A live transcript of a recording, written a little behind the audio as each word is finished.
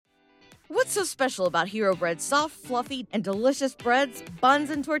What's so special about Hero Bread's soft, fluffy, and delicious breads, buns,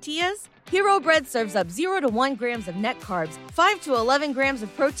 and tortillas? Hero Bread serves up 0 to 1 grams of net carbs, 5 to 11 grams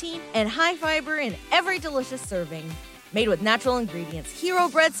of protein, and high fiber in every delicious serving. Made with natural ingredients, Hero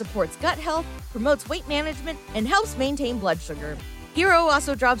Bread supports gut health, promotes weight management, and helps maintain blood sugar. Hero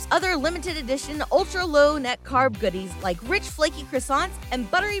also drops other limited edition ultra-low net carb goodies like rich flaky croissants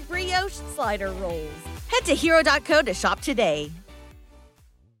and buttery brioche slider rolls. Head to hero.co to shop today.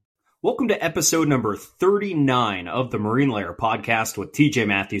 Welcome to episode number 39 of the Marine Layer podcast with TJ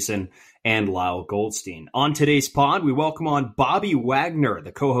Mathewson and Lyle Goldstein. On today's pod, we welcome on Bobby Wagner,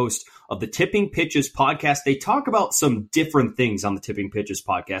 the co-host of the Tipping Pitches podcast. They talk about some different things on the Tipping Pitches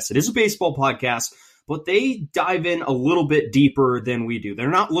podcast. It is a baseball podcast, but they dive in a little bit deeper than we do. They're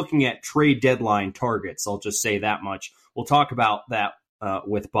not looking at trade deadline targets. I'll just say that much. We'll talk about that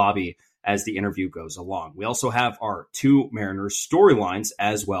with Bobby as the interview goes along. We also have our two Mariners storylines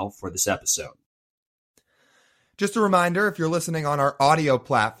as well for this episode. Just a reminder, if you're listening on our audio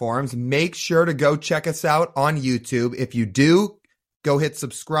platforms, make sure to go check us out on YouTube. If you do, go hit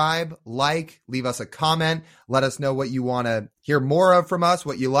subscribe, like, leave us a comment. Let us know what you want to hear more of from us,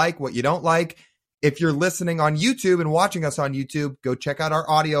 what you like, what you don't like. If you're listening on YouTube and watching us on YouTube, go check out our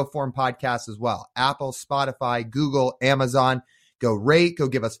audio form podcast as well. Apple, Spotify, Google, Amazon. Go rate, go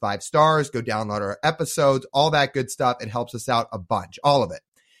give us 5 stars, go download our episodes, all that good stuff. It helps us out a bunch, all of it.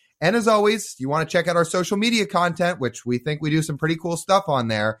 And as always, you want to check out our social media content, which we think we do some pretty cool stuff on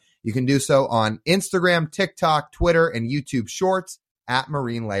there. You can do so on Instagram, TikTok, Twitter, and YouTube Shorts at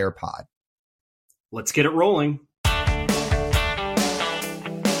Marine Layer Pod. Let's get it rolling.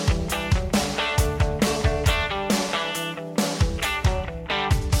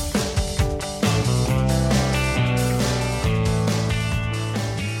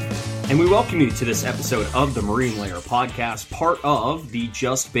 And we welcome you to this episode of the Marine Layer podcast, part of the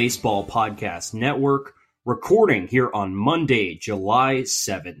Just Baseball Podcast Network, recording here on Monday, July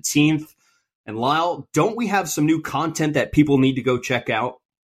 17th. And Lyle, don't we have some new content that people need to go check out?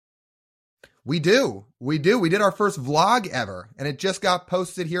 We do. We did our first vlog ever, and it just got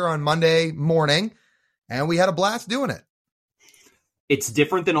posted here on Monday morning, and we had a blast doing it. It's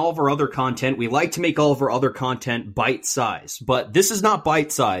different than all of our other content. We like to make all of our other content bite-sized, but this is not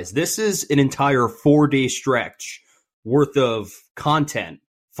bite-sized. This is an entire 4-day stretch worth of content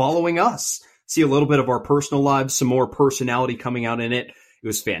following us. See a little bit of our personal lives, some more personality coming out in it. It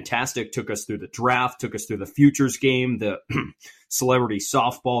was fantastic. Took us through the draft, took us through the futures game, the celebrity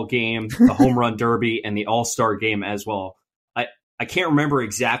softball game, the home run derby, and the all-star game as well. I can't remember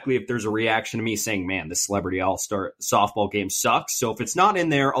exactly if there's a reaction to me saying, man, the celebrity all-star softball game sucks. So if it's not in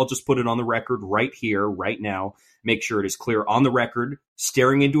there, I'll just put it on the record right here, right now. Make sure it is clear on the record,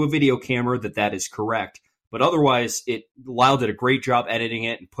 staring into a video camera, that is correct. But otherwise, Lyle did a great job editing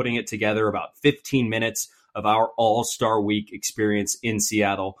it and putting it together, about 15 minutes of our all-star week experience in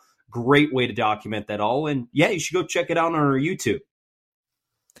Seattle. Great way to document that all. And yeah, you should go check it out on our YouTube.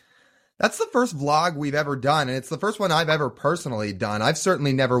 That's the first vlog we've ever done, and it's the first one I've ever personally done. I've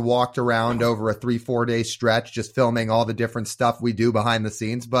certainly never walked around over a 3-4 day stretch just filming all the different stuff we do behind the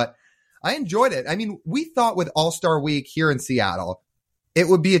scenes, but I enjoyed it. I mean, we thought with All-Star Week here in Seattle, it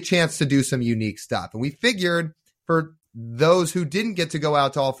would be a chance to do some unique stuff. And we figured for those who didn't get to go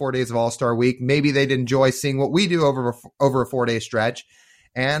out to all 4 days of All-Star Week, maybe they'd enjoy seeing what we do over a 4-day stretch.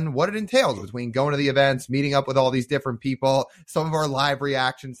 And what it entails between going to the events, meeting up with all these different people, some of our live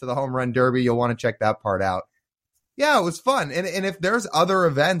reactions to the home run derby. You'll want to check that part out. Yeah, it was fun. And if there's other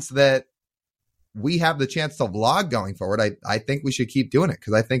events that we have the chance to vlog going forward, I think we should keep doing it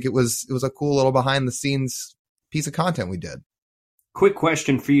because I think it was a cool little behind the scenes piece of content we did. Quick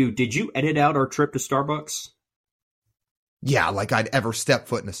question for you. Did you edit out our trip to Starbucks? Yeah, like I'd ever step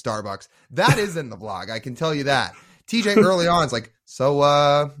foot in a Starbucks. That is in the vlog. I can tell you that. TJ early on is like,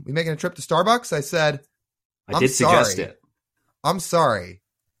 so we making a trip to Starbucks? I said, I did suggest it. I'm sorry,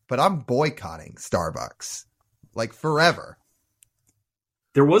 but I'm boycotting Starbucks like forever.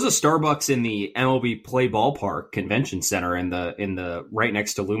 There was a Starbucks in the MLB Play Ballpark Convention Center in the right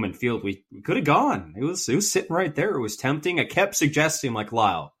next to Lumen Field. We could have gone. It was sitting right there. It was tempting. I kept suggesting, like,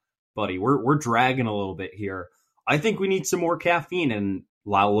 Lyle, buddy, we're dragging a little bit here. I think we need some more caffeine. And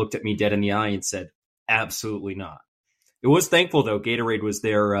Lyle looked at me dead in the eye and said, absolutely not. It was thankful, though. Gatorade was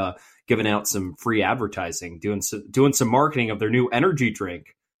there giving out some free advertising, doing some marketing of their new energy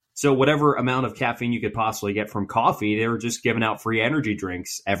drink. So whatever amount of caffeine you could possibly get from coffee, they were just giving out free energy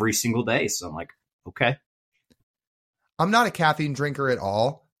drinks every single day. So I'm like, okay. I'm not a caffeine drinker at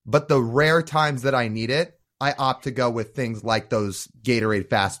all, but the rare times that I need it, I opt to go with things like those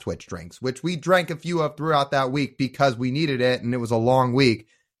Gatorade Fast Twitch drinks, which we drank a few of throughout that week because we needed it and it was a long week.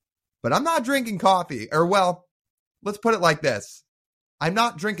 but I'm not drinking coffee. Or, well, let's put it like this. I'm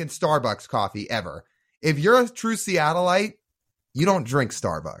not drinking Starbucks coffee ever. If you're a true Seattleite, you don't drink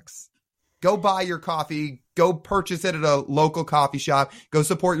Starbucks. Go buy your coffee. Go purchase it at a local coffee shop. Go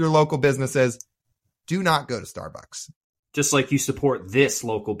support your local businesses. Do not go to Starbucks. Just like you support this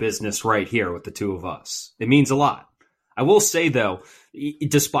local business right here with the two of us. It means a lot. I will say, though,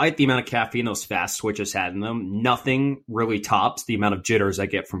 despite the amount of caffeine those fast switches had in them, nothing really tops the amount of jitters I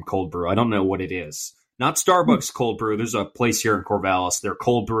get from cold brew. I don't know what it is. Not Starbucks cold brew. There's a place here in Corvallis. Their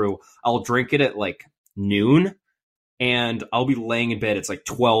cold brew, I'll drink it at like noon, and I'll be laying in bed. It's like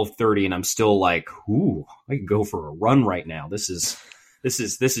 12:30, and I'm still like, ooh, I could go for a run right now. This is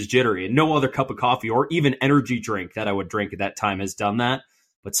jittery. And no other cup of coffee or even energy drink that I would drink at that time has done that.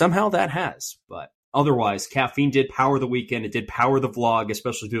 But somehow that has. But otherwise, caffeine did power the weekend. It did power the vlog,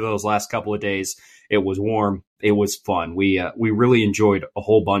 especially through those last couple of days. It was warm. It was fun. We really enjoyed a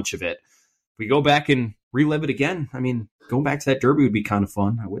whole bunch of it. If we go back and relive it again, I mean, going back to that derby would be kind of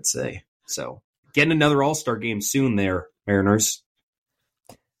fun, I would say. So getting another All-Star game soon there, Mariners.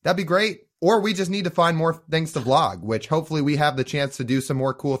 That'd be great. Or we just need to find more things to vlog, which hopefully we have the chance to do some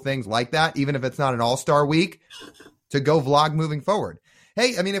more cool things like that, even if it's not an All-Star week, to go vlog moving forward.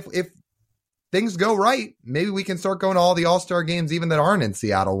 Hey, I mean, if things go right, maybe we can start going to all the All-Star games even that aren't in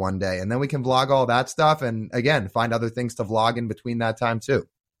Seattle one day, and then we can vlog all that stuff and, again, find other things to vlog in between that time, too.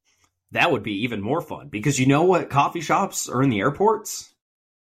 That would be even more fun, because you know what coffee shops are in the airports?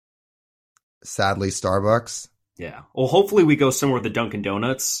 Sadly, Starbucks. Yeah. Well, hopefully we go somewhere with the Dunkin'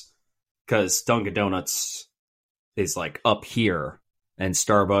 Donuts, because Dunkin' Donuts is like up here and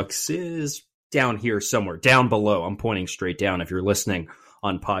Starbucks is down here somewhere, down below. I'm pointing straight down if you're listening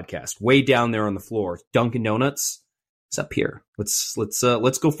on podcast. Way down there on the floor. Dunkin' Donuts is up here. Let's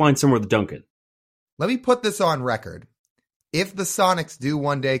go find somewhere with the Dunkin'. Let me put this on record. If the Sonics do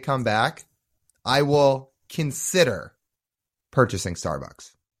one day come back, I will consider purchasing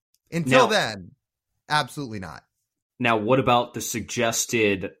Starbucks. Until then, absolutely not. Now, what about the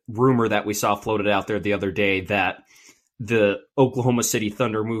suggested rumor that we saw floated out there the other day that the Oklahoma City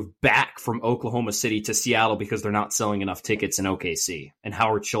Thunder moved back from Oklahoma City to Seattle because they're not selling enough tickets in OKC, and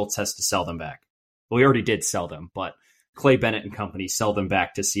Howard Schultz has to sell them back? Well, he already did sell them, but Clay Bennett and company sell them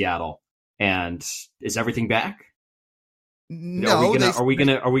back to Seattle. And is everything back? No. Are we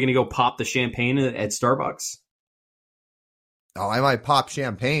gonna go pop the champagne at Starbucks? Oh, I might pop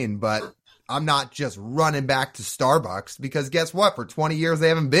champagne, but I'm not just running back to Starbucks, because guess what? For 20 years, they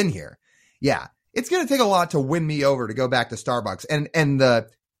haven't been here. Yeah, it's going to take a lot to win me over to go back to Starbucks. And the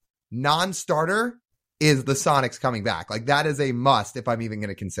non-starter is the Sonics coming back. Like, that is a must if I'm even going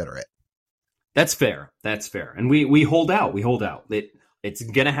to consider it. That's fair. That's fair. And we hold out. We hold out. It's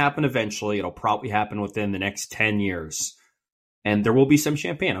going to happen eventually. It'll probably happen within the next 10 years. And there will be some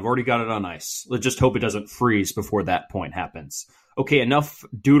champagne. I've already got it on ice. Let's just hope it doesn't freeze before that point happens. Okay, enough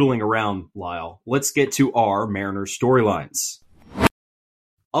doodling around, Lyle. Let's get to our Mariners storylines.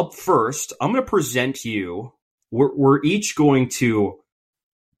 Up first, I'm going to present you. We're each going to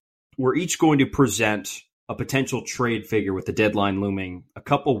present a potential trade figure with the deadline looming a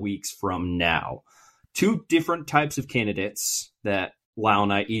couple weeks from now. Two different types of candidates that Lyle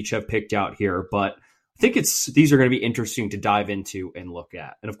and I each have picked out here, but I think these are going to be interesting to dive into and look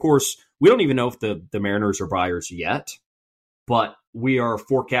at. And of course, we don't even know if the Mariners are buyers yet, but we are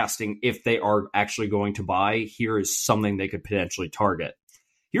forecasting if they are actually going to buy, here is something they could potentially target.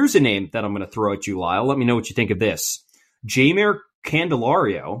 Here's a name that I'm going to throw at you, Lyle. Let me know what you think of this. Jeimer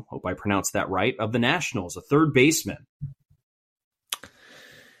Candelario, hope I pronounced that right, of the Nationals, a third baseman.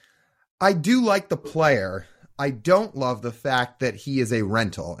 I do like the player. I don't love the fact that he is a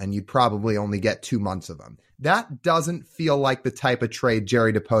rental and you'd probably only get 2 months of him. That doesn't feel like the type of trade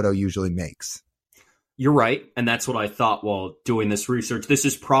Jerry Dipoto usually makes. You're right, and that's what I thought while doing this research. This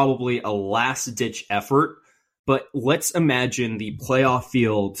is probably a last-ditch effort, but let's imagine the playoff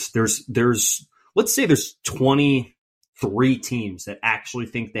field. Let's say there's 23 teams that actually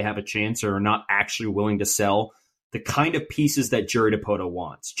think they have a chance or are not actually willing to sell the kind of pieces that Jerry Dipoto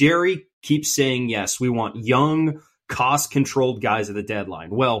wants. Jerry keeps saying, yes, we want young, cost-controlled guys at the deadline.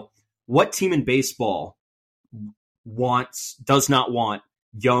 Well, what team in baseball does not want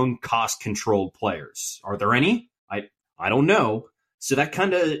young, cost-controlled players? Are there any? I don't know. So that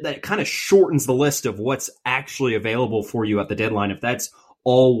kind of shortens the list of what's actually available for you at the deadline if that's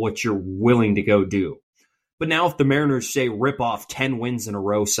all what you're willing to go do. But now if the Mariners say rip off 10 wins in a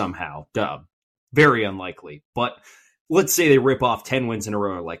row somehow, very unlikely. But let's say they rip off 10 wins in a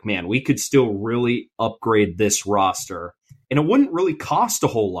row. Like, man, we could still really upgrade this roster. And it wouldn't really cost a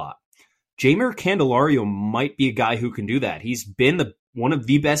whole lot. Jeimer Candelario might be a guy who can do that. He's been the one of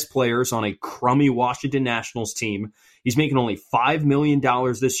the best players on a crummy Washington Nationals team. He's making only $5 million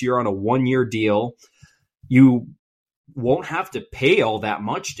this year on a 1-year deal. You won't have to pay all that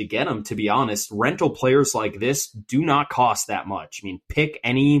much to get him, to be honest. Rental players like this do not cost that much. I mean, pick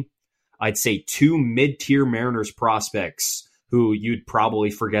any, I'd say 2 mid-tier Mariners prospects who you'd probably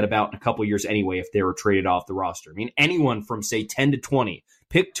forget about in a couple years anyway if they were traded off the roster. I mean, anyone from, say, 10 to 20,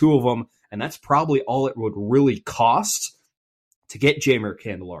 pick 2 of them, and that's probably all it would really cost to get Jeimer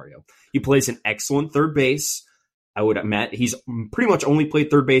Candelario. He plays an excellent third base. I would admit he's pretty much only played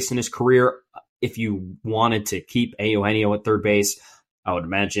third base in his career. If you wanted to keep Eugenio at third base, I would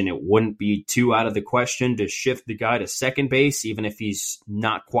imagine it wouldn't be too out of the question to shift the guy to second base, even if he's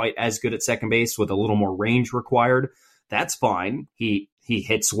not quite as good at second base with a little more range required. That's fine. He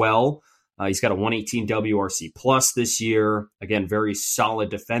hits well. He's got a 118 WRC plus this year. Again, very solid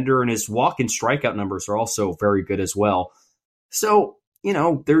defender, and his walk and strikeout numbers are also very good as well. So,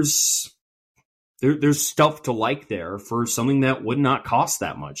 there's stuff to like there for something that would not cost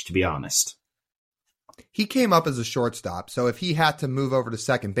that much, to be honest. He came up as a shortstop, so if he had to move over to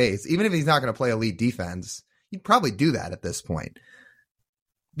second base, even if he's not going to play elite defense, he'd probably do that at this point.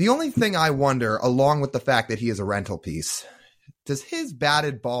 The only thing I wonder, along with the fact that he is a rental piece, does his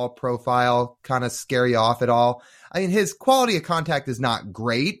batted ball profile kind of scare you off at all? I mean, his quality of contact is not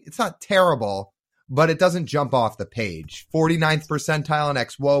great. It's not terrible, but it doesn't jump off the page. 49th percentile in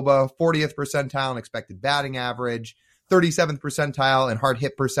xWOBA, 40th percentile in expected batting average, 37th percentile in hard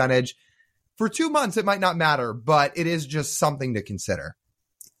hit percentage. For 2 months, it might not matter, but it is just something to consider.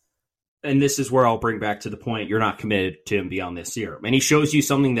 And this is where I'll bring back to the point, you're not committed to him beyond this year. And he shows you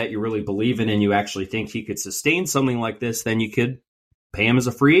something that you really believe in and you actually think he could sustain something like this, then you could pay him as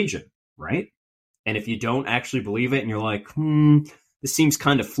a free agent, right? And if you don't actually believe it and you're like, this seems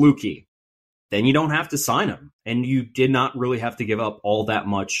kind of fluky, then you don't have to sign him. And you did not really have to give up all that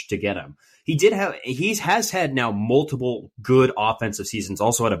much to get him. He has had now multiple good offensive seasons,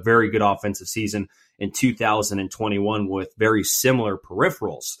 also had a very good offensive season in 2021 with very similar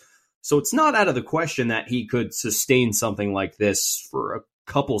peripherals. So it's not out of the question that he could sustain something like this for a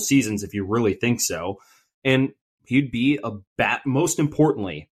couple seasons if you really think so. And he'd be a bat, most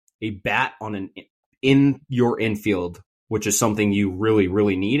importantly, a bat in your infield, which is something you really,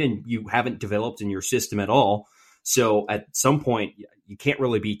 really need and you haven't developed in your system at all. So at some point, you can't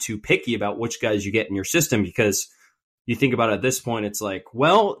really be too picky about which guys you get in your system because you think about it at this point, it's like,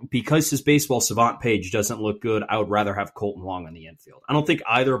 well, because his baseball savant page doesn't look good, I would rather have Colton Wong on the infield. I don't think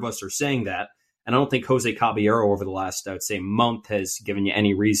either of us are saying that. And I don't think Jose Caballero over the last, I would say, month has given you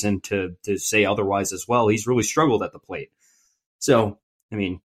any reason to say otherwise as well. He's really struggled at the plate. So, I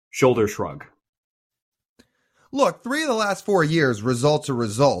mean, shoulder shrug. Look, 3 of the last 4 years, results are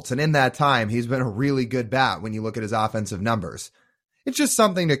results. And in that time, he's been a really good bat when you look at his offensive numbers. It's just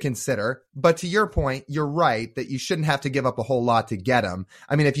something to consider. But to your point, you're right that you shouldn't have to give up a whole lot to get him.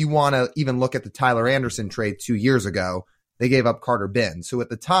 I mean, if you want to even look at the Tyler Anderson trade 2 years ago, they gave up Carter Binns, who at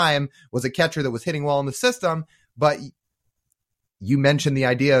the time was a catcher that was hitting well in the system. But you mentioned the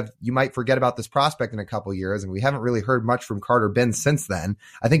idea of you might forget about this prospect in a couple years, and we haven't really heard much from Carter Binns since then.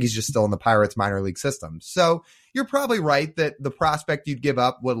 I think he's just still in the Pirates minor league system. So you're probably right that the prospect you'd give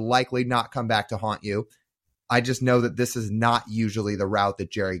up would likely not come back to haunt you. I just know that this is not usually the route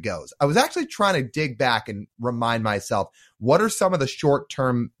that Jerry goes. I was actually trying to dig back and remind myself, what are some of the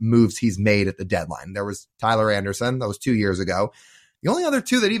short-term moves he's made at the deadline? There was Tyler Anderson. That was 2 years ago. The only other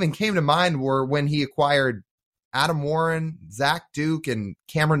 2 that even came to mind were when he acquired Adam Warren, Zach Duke, and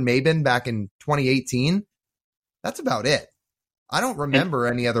Cameron Maben back in 2018. That's about it. I don't remember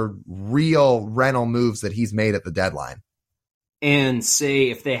any other real rental moves that he's made at the deadline. And say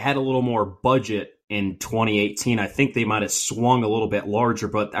if they had a little more budget in 2018, I think they might have swung a little bit larger,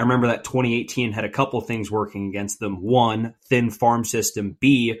 but I remember that 2018 had a couple things working against them. 1, thin farm system.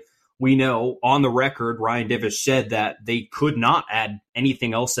 B, we know on the record, Ryan Divish said that they could not add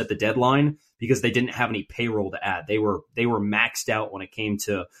anything else at the deadline because they didn't have any payroll to add. They were maxed out when it came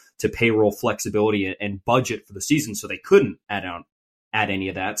to payroll flexibility and budget for the season, so they couldn't add any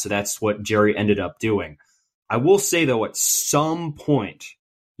of that. So that's what Jerry ended up doing. I will say, though, at some point,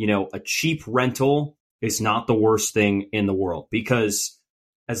 a cheap rental is not the worst thing in the world, because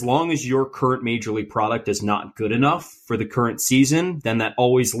as long as your current major league product is not good enough for the current season, then that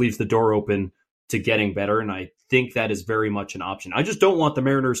always leaves the door open to getting better. And I think that is very much an option. I just don't want the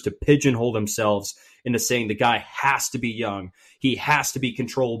Mariners to pigeonhole themselves into saying the guy has to be young. He has to be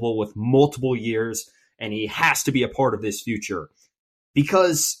controllable with multiple years, and he has to be a part of this future.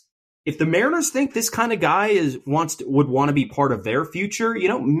 Because if the Mariners think this kind of guy would want to be part of their future,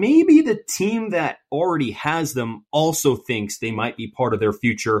 maybe the team that already has them also thinks they might be part of their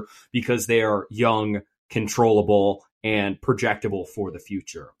future because they are young, controllable, and projectable for the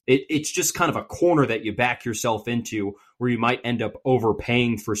future. It's just kind of a corner that you back yourself into where you might end up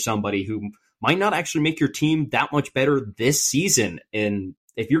overpaying for somebody who might not actually make your team that much better this season. And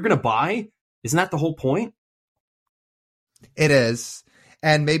if you're going to buy, isn't that the whole point? It is.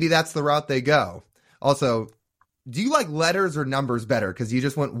 And maybe that's the route they go. Also, do you like letters or numbers better? Because you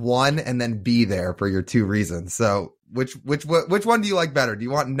just went 1 and then B there for your 2 reasons. So which one do you like better? Do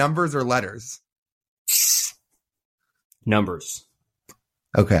you want numbers or letters? Numbers.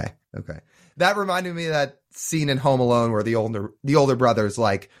 Okay. That reminded me of that scene in Home Alone where the older brother's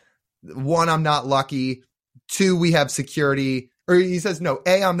like, 1, I'm not lucky. 2, we have security. Or he says, no,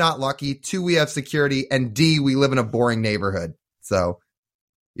 A, I'm not lucky. 2, we have security. And D, we live in a boring neighborhood. So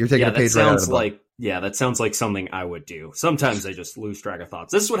you're taking a page right out of the book. That sounds like something I would do. Sometimes I just lose track of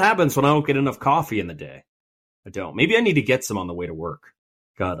thoughts. This is what happens when I don't get enough coffee in the day. I don't. Maybe I need to get some on the way to work.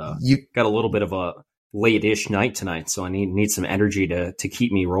 Got a little bit of a late-ish night tonight, so I need some energy to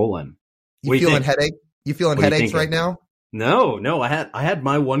keep me rolling. You feeling headache? You feeling headaches right now? No. I had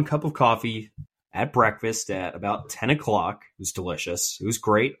my 1 cup of coffee at breakfast at about 10 o'clock. It was delicious. It was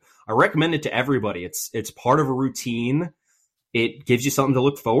great. I recommend it to everybody. It's part of a routine. It gives you something to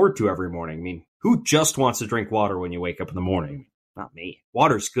look forward to every morning. I mean, who just wants to drink water when you wake up in the morning? Not me.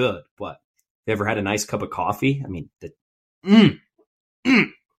 Water's good, but you ever had a nice cup of coffee? I mean, I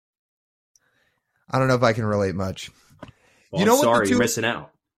don't know if I can relate much. Well, sorry, you're missing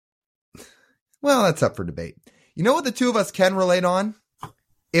out. Well, that's up for debate. You know what the two of us can relate on?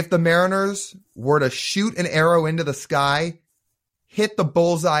 If the Mariners were to shoot an arrow into the sky, hit the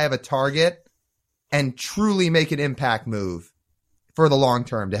bullseye of a target, and truly make an impact move for the long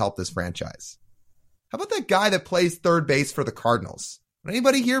term to help this franchise. How about that guy that plays third base for the Cardinals? Would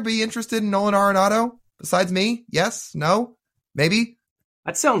anybody here be interested in Nolan Arenado besides me? Yes? No? Maybe?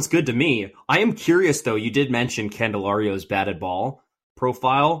 That sounds good to me. I am curious, though. You did mention Candelario's batted ball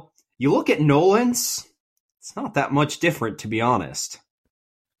profile. You look at Nolan's, it's not that much different, to be honest.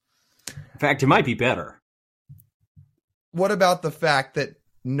 In fact, it might be better. What about the fact that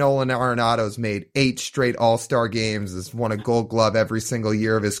Nolan Arenado's made 8 straight All-Star games, has won a Gold Glove every single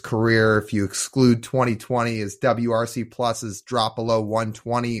year of his career? If you exclude 2020, his WRC plus has dropped below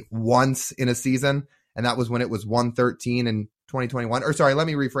 120 once in a season, and that was when it was 113 in 2021. Or sorry, let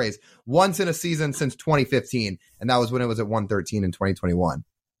me rephrase. Once in a season since 2015, and that was when it was at 113 in 2021.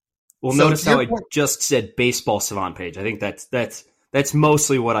 Well, so notice how I just said baseball savant page. I think that's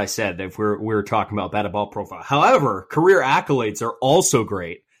mostly what I said if we're talking about batted ball profile. However, career accolades are also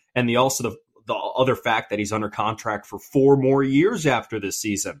great. And the other fact that he's under contract for 4 more years after this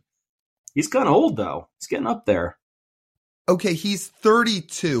season. He's kind of old, though. He's getting up there. Okay, he's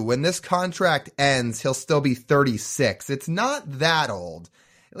 32. When this contract ends, he'll still be 36. It's not that old.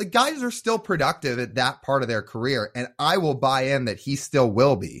 Like, guys are still productive at that part of their career, and I will buy in that he still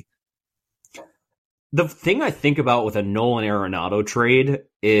will be. The thing I think about with a Nolan Arenado trade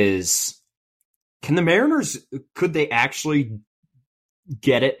is, can the Mariners, could they actually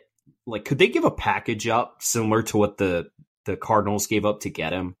get it? Like, could they give a package up similar to what the Cardinals gave up to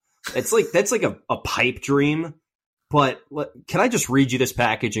get him? That's like a pipe dream. But can I just read you this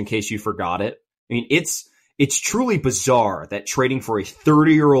package in case you forgot it? I mean, it's truly bizarre that trading for a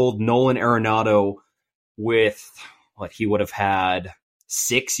 30-year-old Nolan Arenado with what he would have had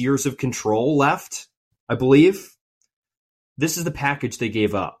 6 years of control left, I believe. This is the package they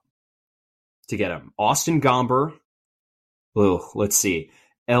gave up to get him. Austin Gomber. Oh, let's see.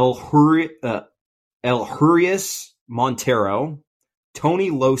 El Hurrius Montero,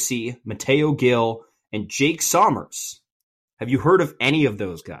 Tony Losi, Mateo Gil, and Jake Sommers. Have you heard of any of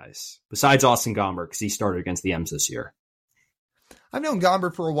those guys besides Austin Gomber, because he started against the M's this year? I've known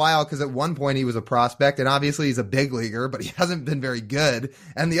Gomber for a while because at one point he was a prospect, and obviously he's a big leaguer, but he hasn't been very good.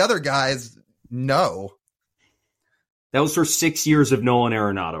 And the other guys, no. That was for 6 years of Nolan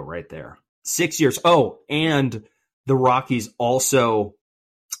Arenado right there. 6 years. Oh, and the Rockies also...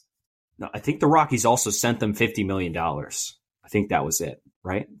 No, I think the Rockies also sent them $50 million. I think that was it,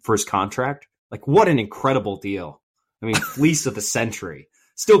 right? For his contract. Like, what an incredible deal. I mean, fleece of the century.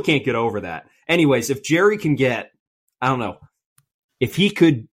 Still can't get over that. Anyways, if Jerry can get, I don't know, if he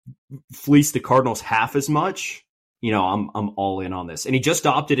could fleece the Cardinals half as much, I'm all in on this. And he just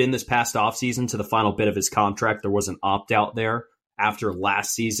opted in this past offseason to the final bit of his contract. There was an opt-out there after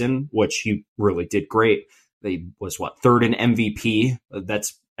last season, which he really did great. They was, 3rd in MVP?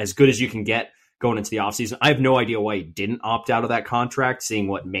 That's as good as you can get going into the offseason. I have no idea why he didn't opt out of that contract, seeing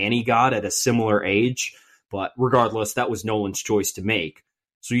what Manny got at a similar age. But regardless, that was Nolan's choice to make.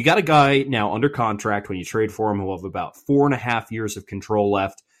 So you got a guy now under contract when you trade for him who will have about 4.5 years of control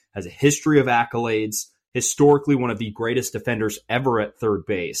left, has a history of accolades, historically one of the greatest defenders ever at third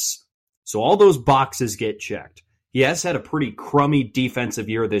base. So all those boxes get checked. He has had a pretty crummy defensive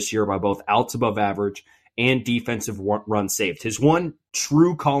year this year by both outs above average and defensive runs saved. His one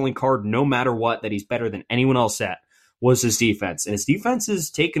true calling card, no matter what, that he's better than anyone else at, was his defense. And his defense has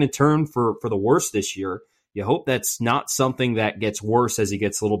taken a turn for the worse this year. You hope that's not something that gets worse as he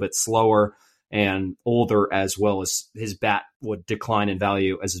gets a little bit slower and older, as well as his bat would decline in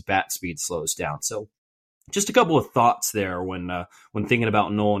value as his bat speed slows down. So just a couple of thoughts there when thinking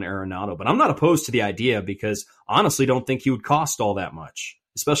about Nolan Arenado. But I'm not opposed to the idea because honestly don't think he would cost all that much,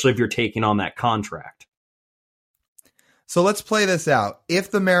 especially if you're taking on that contract. So let's play this out. If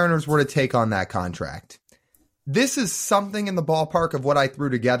the Mariners were to take on that contract, this is something in the ballpark of what I threw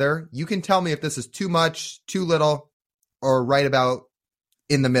together. You can tell me if this is too much, too little, or right about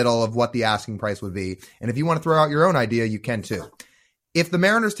in the middle of what the asking price would be. And if you want to throw out your own idea, you can too. If the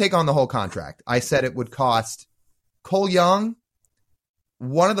Mariners take on the whole contract, I said it would cost Cole Young,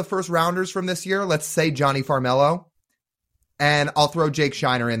 one of the first rounders from this year, let's say Johnny Farmelo, and I'll throw Jake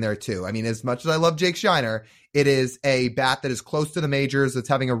Shiner in there too. I mean, as much as I love Jake Shiner, it is a bat that is close to the majors, that's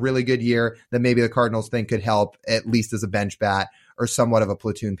having a really good year, that maybe the Cardinals think could help, at least as a bench bat or somewhat of a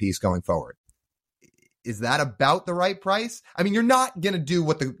platoon piece going forward. Is that about the right price? I mean, you're not going to do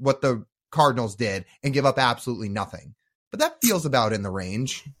what the Cardinals did and give up absolutely nothing, but that feels about in the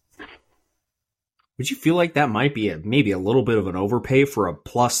range. Would you feel like that might be maybe a little bit of an overpay for a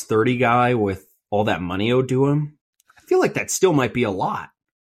plus 30 guy with all that money owed to him? I feel like that still might be a lot.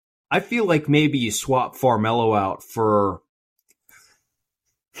 I feel like maybe you swap Farmelo out for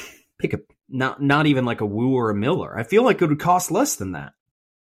not even like a Wu or a Miller. I feel like it would cost less than that.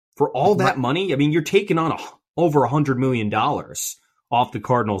 For all that money, I mean, you're taking on over $100 million off the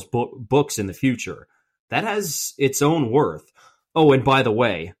Cardinals' books in the future. That has its own worth. Oh, and by the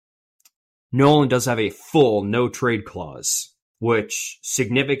way, Nolan does have a full no-trade clause, which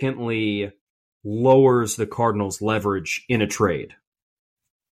significantly lowers the Cardinals' leverage in a trade.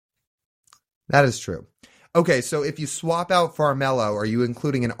 That is true. Okay, so if you swap out Farmelo, are you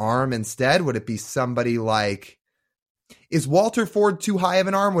including an arm instead? Would it be somebody like... Is Walter Ford too high of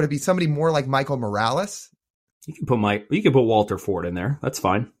an arm? Would it be somebody more like Michael Morales? You can put Walter Ford in there. That's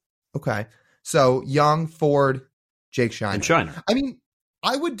fine. Okay. So Young, Ford, Jake Shiner. And Shiner. I mean,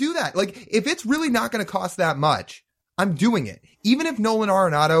 I would do that. Like, if it's really not going to cost that much, I'm doing it. Even if Nolan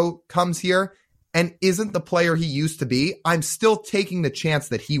Arenado comes here and isn't the player he used to be, I'm still taking the chance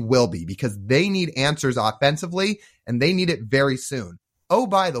that he will be, because they need answers offensively and they need it very soon. Oh,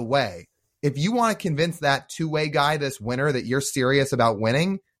 by the way, if you want to convince that two-way guy this winter that you're serious about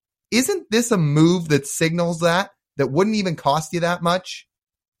winning, isn't this a move that signals that wouldn't even cost you that much?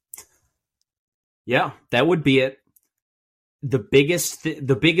 Yeah, that would be it. The biggest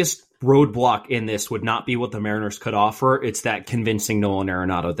roadblock in this would not be what the Mariners could offer. It's that convincing Nolan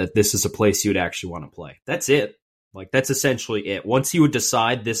Arenado that this is a place he would actually want to play. That's it. Like, that's essentially it. Once he would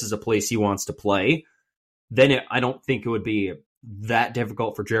decide this is a place he wants to play, then I don't think it would be that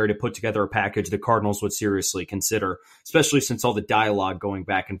difficult for Jerry to put together a package the Cardinals would seriously consider, especially since all the dialogue going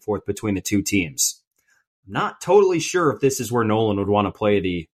back and forth between the two teams. I'm not totally sure if this is where Nolan would want to play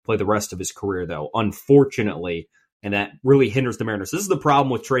the rest of his career, though, unfortunately, and that really hinders the Mariners. This is the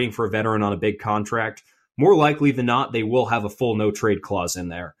problem with trading for a veteran on a big contract. More likely than not, they will have a full no-trade clause in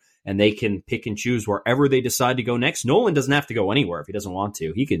there, and they can pick and choose wherever they decide to go next. Nolan doesn't have to go anywhere if he doesn't want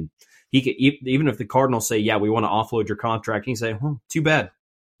to. He can, even if the Cardinals say, yeah, we want to offload your contract, he can say, too bad.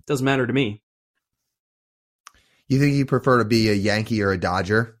 It doesn't matter to me. You think he'd prefer to be a Yankee or a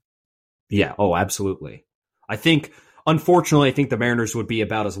Dodger? Yeah, absolutely. Unfortunately, I think the Mariners would be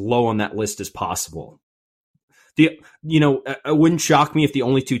about as low on that list as possible. It wouldn't shock me if the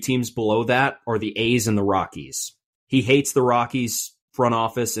only two teams below that are the A's and the Rockies. He hates the Rockies front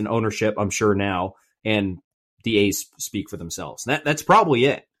office and ownership, I'm sure now, and the A's speak for themselves. That's probably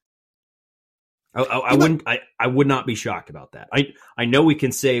it. I would not be shocked about that. I know we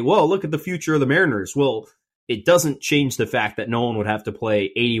can say, well, look at the future of the Mariners. Well, it doesn't change the fact that Nolan would have to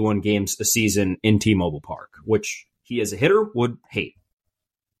play 81 games a season in T-Mobile Park, which he as a hitter would hate.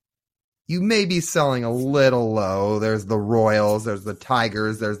 You may be selling a little low. There's the Royals, there's the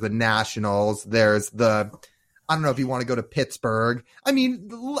Tigers, there's the Nationals, there's I don't know if you want to go to Pittsburgh. I mean,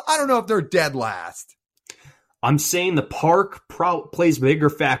 I don't know if they're dead last. I'm saying the park plays a bigger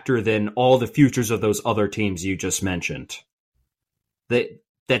factor than all the futures of those other teams you just mentioned.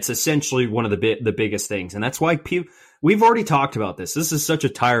 That's essentially one of the biggest things. And that's why we've already talked about this. This is such a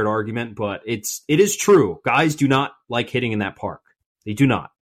tired argument, but it is true. Guys do not like hitting in that park. They do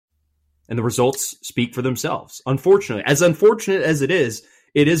not. And the results speak for themselves. Unfortunately, as unfortunate as it is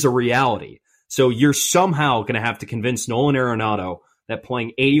a reality. So you're somehow going to have to convince Nolan Arenado that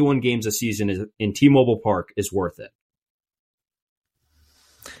playing 81 games a season in T-Mobile Park is worth it.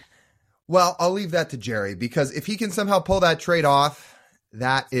 Well, I'll leave that to Jerry, because if he can somehow pull that trade off,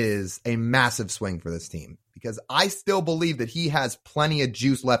 that is a massive swing for this team, because I still believe that he has plenty of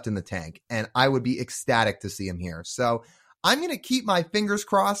juice left in the tank, and I would be ecstatic to see him here. So I'm going to keep my fingers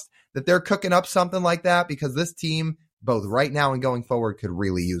crossed that they're cooking up something like that, because this team, both right now and going forward, could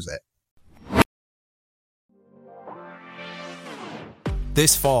really use it.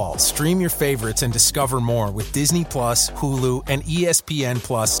 This fall, stream your favorites and discover more with Disney Plus, Hulu, and ESPN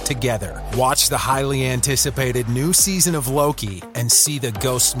Plus together. Watch the highly anticipated new season of Loki and see the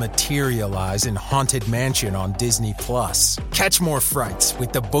ghosts materialize in Haunted Mansion on Disney Plus. Catch more frights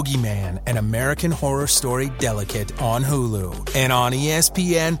with The Boogeyman and American Horror Story Delicate on Hulu. And on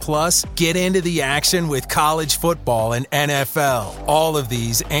ESPN Plus, get into the action with college football and NFL. All of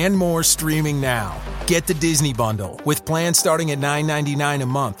these and more streaming now. Get the Disney Bundle with plans starting at $9.99 a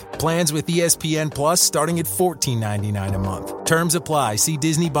month. Plans with ESPN Plus starting at $14.99 a month. Terms apply. See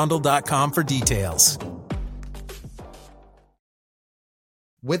DisneyBundle.com for details.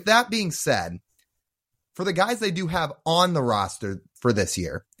 With that being said, for the guys they do have on the roster for this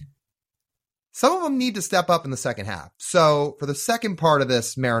year, some of them need to step up in the second half. So for the second part of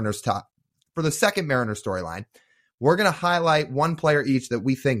this for the second Mariners storyline, we're going to highlight one player each that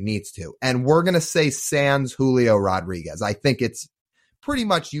we think needs to. And we're going to say sans Julio Rodriguez. I think it's pretty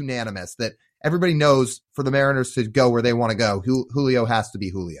much unanimous that everybody knows for the Mariners to go where they want to go, Julio has to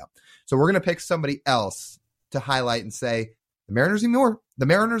be Julio. So we're going to pick somebody else to highlight and say, the Mariners need more. The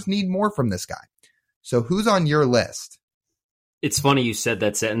Mariners need more from this guy. So who's on your list? It's funny you said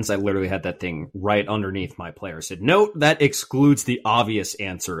that sentence. I literally had that thing right underneath my player. I said, note, that excludes the obvious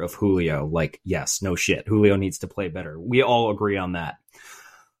answer of Julio. Like, yes, no shit. Julio needs to play better. We all agree on that.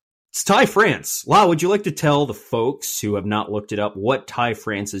 It's Ty France. Lau, would you like to tell the folks who have not looked it up what Ty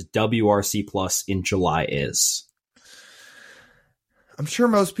France's WRC plus in July is? I'm sure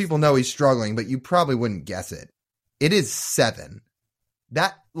most people know he's struggling, but you probably wouldn't guess it. It is 7.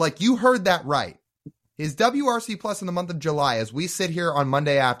 You heard that right. His WRC plus in the month of July, as we sit here on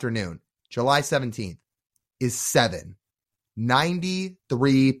Monday afternoon, July 17th, is 7.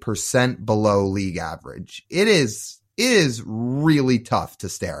 93% below league average. It is really tough to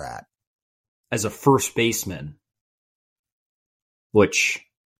stare at. As a first baseman, which,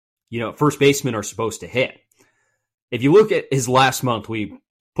 first basemen are supposed to hit. If you look at his last month, we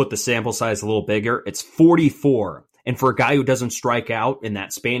put the sample size a little bigger. It's 44. And for a guy who doesn't strike out in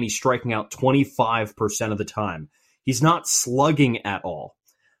that span, he's striking out 25% of the time. He's not slugging at all.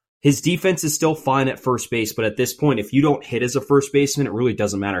 His defense is still fine at first base, but at this point, if you don't hit as a first baseman, it really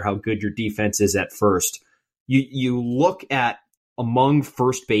doesn't matter how good your defense is at first. You look at among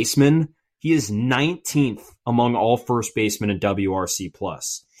first basemen, he is 19th among all first basemen in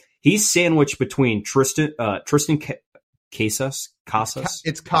WRC+. He's sandwiched between Tristan Casas?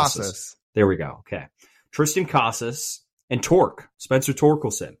 It's Casas. There we go. Okay. Tristan Casas and Spencer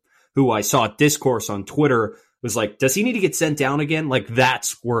Torkelson, who I saw at Discourse on Twitter, was like, does he need to get sent down again? Like,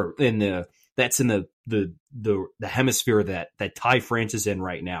 that's in the hemisphere that Ty France is in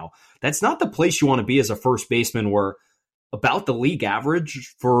right now. That's not the place you want to be as a first baseman, where about the league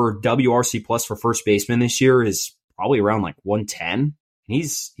average for WRC plus for first baseman this year is probably around like 110.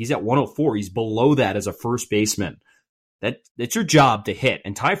 He's at 104. He's below that as a first baseman. That's your job to hit.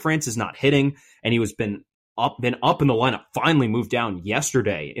 And Ty France is not hitting, and he was been up in the lineup, finally moved down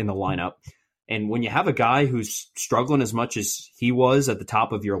yesterday in the lineup. And when you have a guy who's struggling as much as he was at the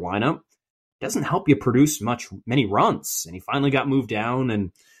top of your lineup, it doesn't help you produce many runs. And he finally got moved down,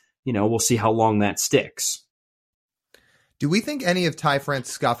 and we'll see how long that sticks. Do we think any of Ty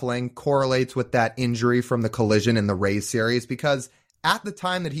France's scuffling correlates with that injury from the collision in the Rays series? Because at the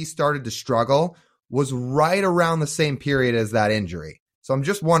time that he started to struggle was right around the same period as that injury. So I'm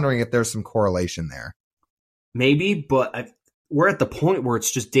just wondering if there's some correlation there. Maybe, but we're at the point where it's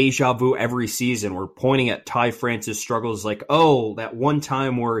just deja vu every season. We're pointing at Ty France's struggles like, oh, that one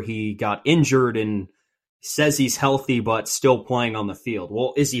time where he got injured and says he's healthy but still playing on the field.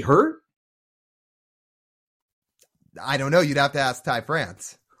 Well, is he hurt? I don't know. You'd have to ask Ty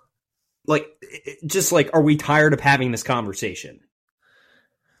France. Are we tired of having this conversation?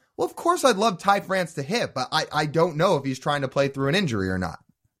 Well, of course I'd love Ty France to hit, but I don't know if he's trying to play through an injury or not.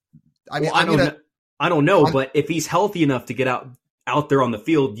 I don't know, but if he's healthy enough to get out out there on the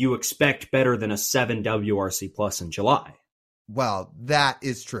field, you expect better than a 7 WRC plus in July. Well, that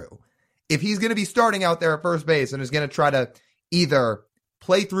is true. If he's going to be starting out there at first base and is going to try to either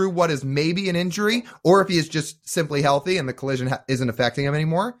play through what is maybe an injury, or if he is just simply healthy and the collision isn't affecting him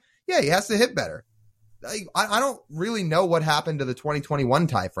anymore, yeah, he has to hit better. I don't really know what happened to the 2021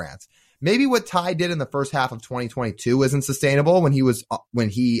 Ty France. Maybe what Ty did in the first half of 2022 isn't sustainable when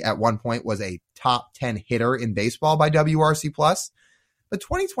he at one point was a top 10 hitter in baseball by WRC plus. The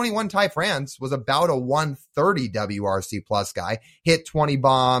 2021 Ty France was about a 130 WRC plus guy, hit 20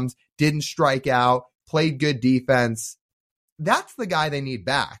 bombs, didn't strike out, played good defense. That's the guy they need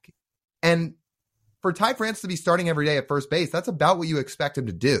back. And for Ty France to be starting every day at first base, that's about what you expect him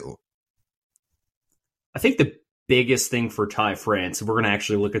to do. I think the biggest thing for Ty France, if we're going to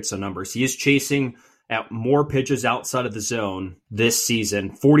actually look at some numbers, he is chasing at more pitches outside of the zone this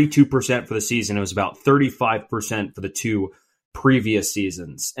season, 42% for the season. It was about 35% for the two previous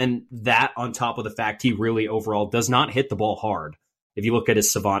seasons. And that on top of the fact he really overall does not hit the ball hard. If you look at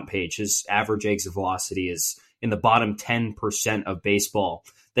his Savant page, his average exit velocity is in the bottom 10% of baseball.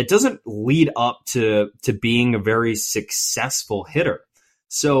 That doesn't lead up to being a very successful hitter.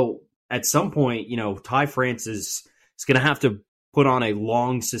 So at some point, Ty France is going to have to put on a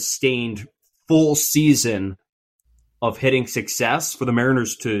long, sustained, full season of hitting success for the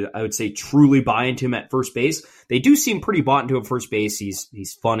Mariners to, I would say, truly buy into him at first base. They do seem pretty bought into him at first base.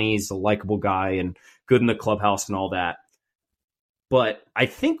 He's funny, he's a likable guy, and good in the clubhouse and all that. But I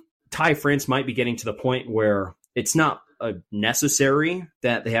think Ty France might be getting to the point where it's not necessary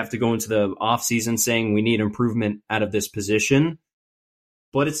that they have to go into the offseason saying we need improvement out of this position.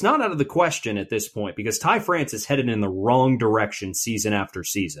 But it's not out of the question at this point because Ty France is headed in the wrong direction season after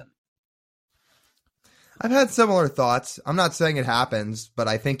season. I've had similar thoughts. I'm not saying it happens, but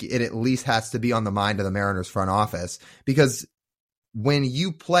I think it at least has to be on the mind of the Mariners front office because when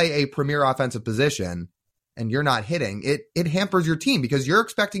you play a premier offensive position and you're not hitting, it hampers your team because you're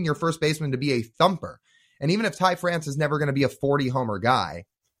expecting your first baseman to be a thumper. And even if Ty France is never going to be a 40-homer guy,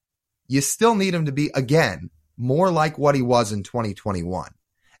 you still need him to be, again, more like what he was in 2021.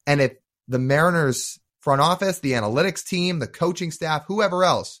 And if the Mariners front office, the analytics team, the coaching staff, whoever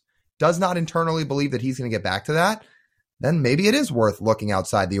else does not internally believe that he's going to get back to that, then maybe it is worth looking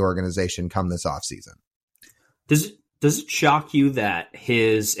outside the organization come this offseason. Does it shock you that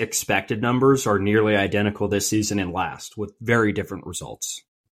his expected numbers are nearly identical this season and last with very different results?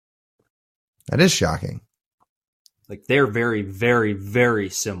 That is shocking. Like they're very, very, very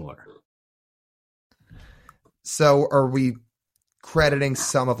similar. So are we crediting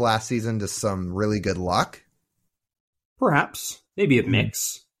some of last season to some really good luck? Perhaps. Maybe a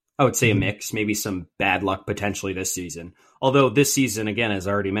mix. I would say a mix. Maybe some bad luck potentially this season. Although this season, again, as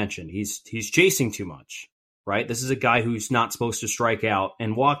I already mentioned, he's chasing too much, right? This is a guy who's not supposed to strike out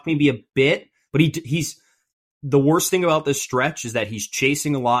and walk maybe a bit, but he's the worst thing about this stretch is that he's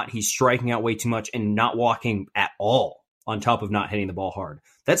chasing a lot, he's striking out way too much, and not walking at all on top of not hitting the ball hard.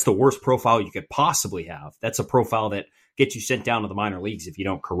 That's the worst profile you could possibly have. That's a profile that gets you sent down to the minor leagues if you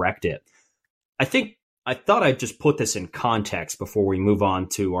don't correct it. I thought I'd just put this in context before we move on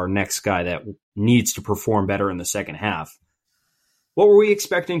to our next guy that needs to perform better in the second half. What were we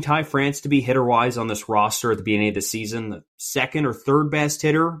expecting Ty France to be hitter-wise on this roster at the beginning of the season? The second or third best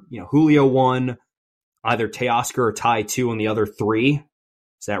hitter? Julio 1, either Teoscar or Ty 2 on the other 3.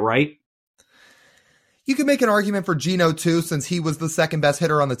 Is that right? You could make an argument for Geno too, since he was the second best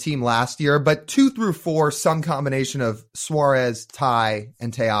hitter on the team last year, but 2 through 4, some combination of Suarez, Ty,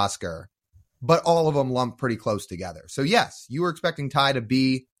 and Teoscar, but all of them lumped pretty close together. So yes, you were expecting Ty to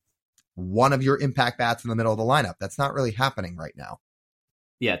be one of your impact bats in the middle of the lineup. That's not really happening right now.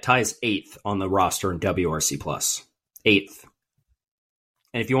 Yeah, Ty's 8th on the roster in WRC+. 8th.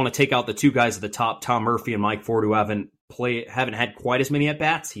 And if you want to take out the 2 guys at the top, Tom Murphy and Mike Ford, who haven't had quite as many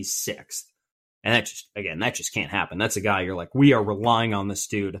at-bats, he's 6th. And that just can't happen. That's a guy you're like, we are relying on this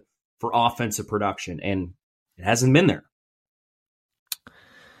dude for offensive production, and it hasn't been there.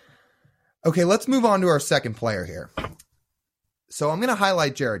 Okay, let's move on to our second player here. So I'm going to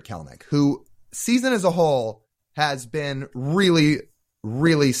highlight Jared Kelenic, who season as a whole has been really,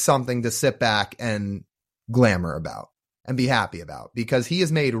 really something to sit back and glamour about and be happy about because he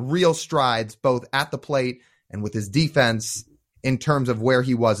has made real strides both at the plate and with his defense in terms of where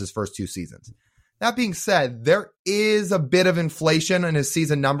he was his first 2 seasons. That being said, there is a bit of inflation in his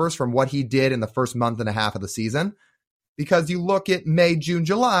season numbers from what he did in the first month and a half of the season because you look at May, June,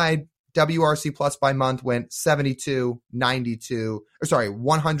 July, WRC plus by month went 72, 92,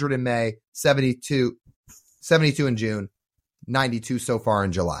 100 in May, 72 in June, 92 so far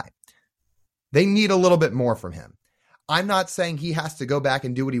in July. They need a little bit more from him. I'm not saying he has to go back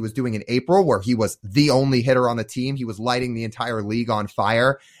and do what he was doing in April, where he was the only hitter on the team. He was lighting the entire league on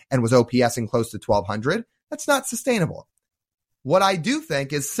fire and was OPSing close to 1,200. That's not sustainable. What I do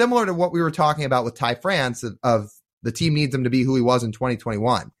think is similar to what we were talking about with Ty France of the team needs him to be who he was in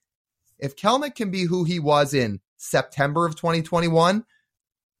 2021. If Kelenic can be who he was in September of 2021,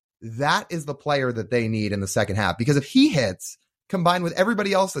 that is the player that they need in the second half. Because if he hits, combined with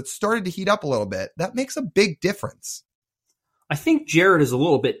everybody else that started to heat up a little bit, that makes a big difference. I think Jared is a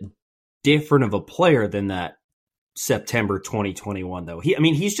little bit different of a player than that September 2021, though.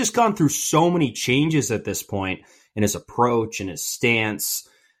 He's just gone through so many changes at this point in his approach and his stance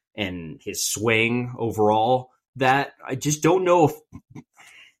and his swing overall that I just don't know if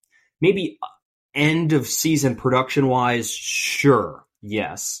maybe end of season production wise, sure,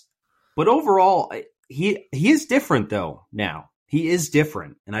 yes. But overall, he is different though now. He is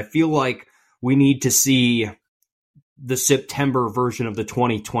different. And I feel like we need to see the September version of the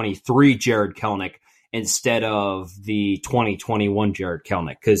 2023 Jared Kelenic instead of the 2021 Jared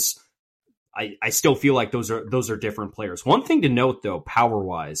Kelenic, because I still feel like those are different players. One thing to note, though,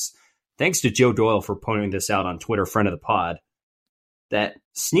 power-wise, thanks to Joe Doyle for pointing this out on Twitter, friend of the pod, that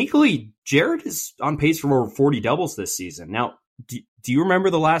sneakily Jared is on pace for over 40 doubles this season. Now, do you remember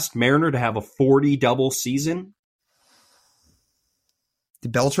the last Mariner to have a 40-double season?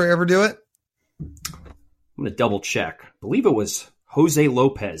 Did Beltre ever do it? I'm going to double check. I believe it was Jose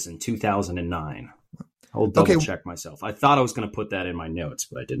Lopez in 2009. I'll double check myself. I thought I was going to put that in my notes,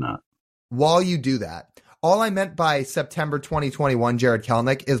 but I did not. While you do that, all I meant by September 2021 Jared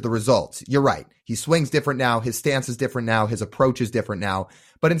Kelenic is the results. You're right. He swings different now. His stance is different now. His approach is different now.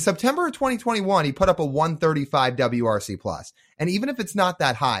 But in September of 2021, he put up a 135 WRC plus. And even if it's not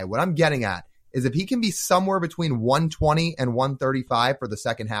that high, what I'm getting at is if he can be somewhere between 120 and 135 for the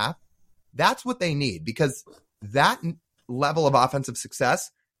second half, that's what they need, because that level of offensive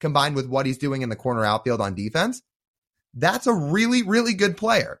success combined with what he's doing in the corner outfield on defense, that's a really, really good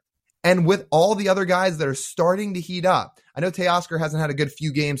player. And with all the other guys that are starting to heat up, I know Teoscar hasn't had a good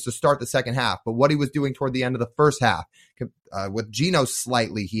few games to start the second half, but what he was doing toward the end of the first half, with Gino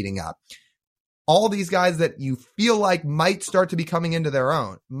slightly heating up, all these guys that you feel like might start to be coming into their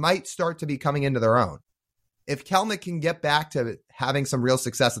own. If Kelenic can get back to having some real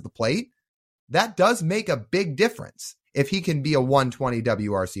success at the plate, that does make a big difference if he can be a 120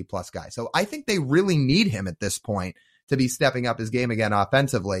 WRC plus guy. So I think they really need him at this point to be stepping up his game again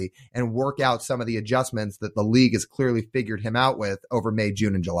offensively and work out some of the adjustments that the league has clearly figured him out with over May,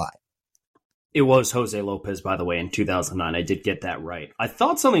 June, and July. It was Jose Lopez, by the way, in 2009. I did get that right. I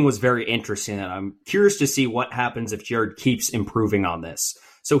thought something was very interesting, and I'm curious to see what happens if Jared keeps improving on this.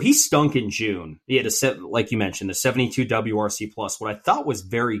 So he stunk in June. He had like you mentioned, a 72 WRC plus. What I thought was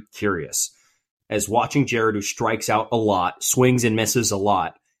very curious as watching Jared, who strikes out a lot, swings and misses a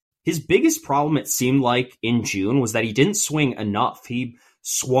lot. His biggest problem, it seemed like in June, was that he didn't swing enough. He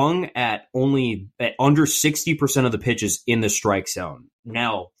swung at under 60% of the pitches in the strike zone.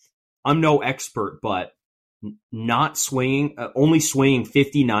 Now, I'm no expert, but not swinging, only swinging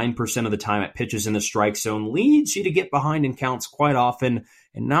 59% of the time at pitches in the strike zone leads you to get behind in counts quite often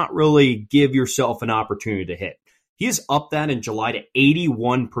and not really give yourself an opportunity to hit. He has upped that in July to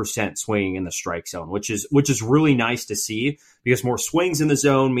 81% swinging in the strike zone, which is really nice to see, because more swings in the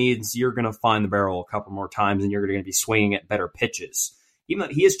zone means you're going to find the barrel a couple more times and you're going to be swinging at better pitches. Even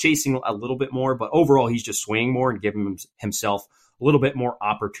though he is chasing a little bit more, but overall he's just swinging more and giving himself a little bit more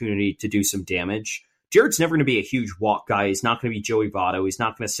opportunity to do some damage. Jared's never going to be a huge walk guy. He's not going to be Joey Votto. He's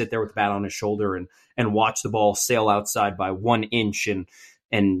not going to sit there with the bat on his shoulder and watch the ball sail outside by 1 inch and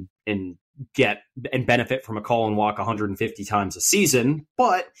get and benefit from a call and walk 150 times a season.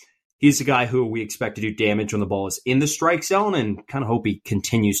 But he's a guy who we expect to do damage when the ball is in the strike zone, and kind of hope he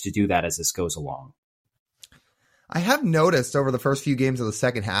continues to do that as this goes along. I have noticed over the first few games of the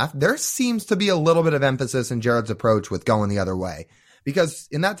second half, there seems to be a little bit of emphasis in Jared's approach with going the other way. Because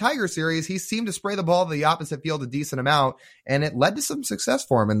in that Tiger series, he seemed to spray the ball to the opposite field a decent amount, and it led to some success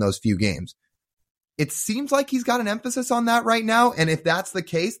for him in those few games. It seems like he's got an emphasis on that right now, and if that's the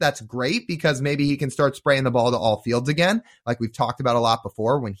case, that's great, because maybe he can start spraying the ball to all fields again, like we've talked about a lot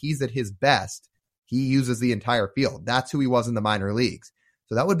before. When he's at his best, he uses the entire field. That's who he was in the minor leagues.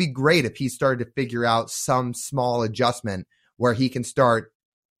 So that would be great if he started to figure out some small adjustment where he can start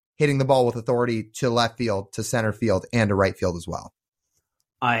hitting the ball with authority to left field, to center field, and to right field as well.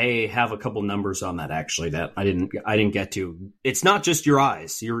 I have a couple numbers on that, actually, that I didn't get to. It's not just your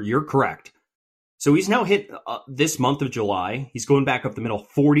eyes. You're correct. So he's now hit this month of July. He's going back up the middle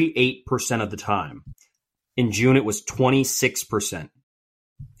 48% of the time. In June, it was 26%.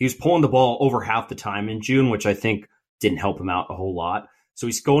 He was pulling the ball over half the time in June, which I think didn't help him out a whole lot. So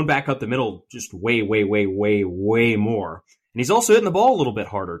he's going back up the middle just way, way, way, way, way more. And he's also hitting the ball a little bit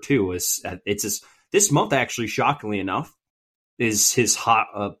harder too. This month, actually, shockingly enough, is his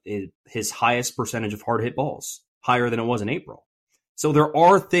highest percentage of hard hit balls, higher than it was in April. So there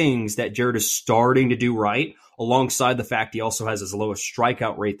are things that Jared is starting to do right, alongside the fact he also has his lowest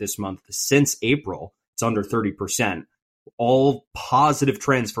strikeout rate this month since April. It's under 30%. All positive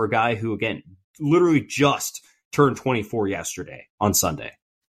trends for a guy who, again, literally just turned 24 yesterday on Sunday.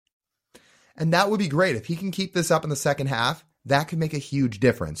 And that would be great. If he can keep this up in the second half, that could make a huge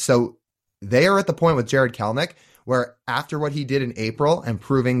difference. So they are at the point with Jared Kelenic where after what he did in April and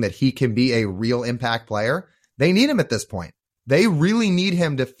proving that he can be a real impact player, they need him at this point. They really need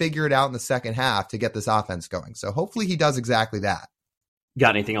him to figure it out in the second half to get this offense going. So hopefully he does exactly that.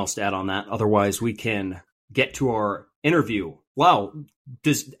 Got anything else to add on that? Otherwise, we can get to our interview. Wow.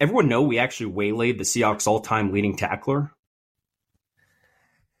 Does everyone know we actually waylaid the Seahawks all-time leading tackler?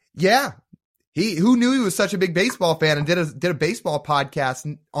 Yeah. Who knew he was such a big baseball fan and did a baseball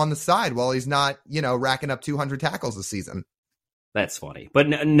podcast on the side while he's not, racking up 200 tackles this season. That's funny. But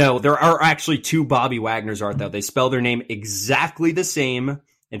no, there are actually two Bobby Wagners out there. They spell their name exactly the same.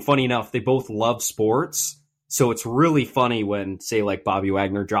 And funny enough, they both love sports. So it's really funny when, say, like Bobby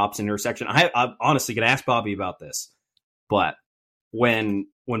Wagner drops an interception. I'm honestly going to ask Bobby about this. But when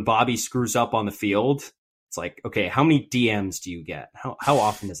Bobby screws up on the field, it's like, okay, how many DMs do you get? How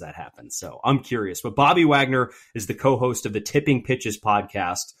often does that happen? So I'm curious. But Bobby Wagner is the co-host of the Tipping Pitches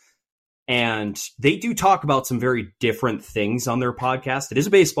podcast. And they do talk about some very different things on their podcast. It is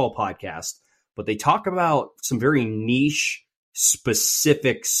a baseball podcast, but they talk about some very niche,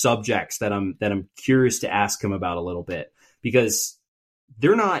 specific subjects that I'm curious to ask him about a little bit, because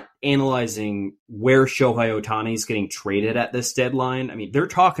they're not analyzing where Shohei Ohtani is getting traded at this deadline. I mean, they're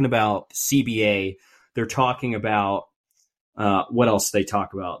talking about CBA. They're talking about what else they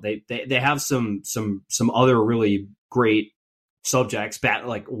talk about. They have some other really great subjects,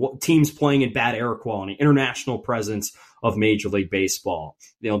 like teams playing in bad air quality, international presence of Major League Baseball.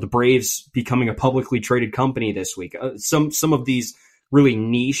 The Braves becoming a publicly traded company this week. Some of these really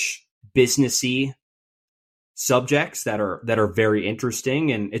niche, businessy subjects that are very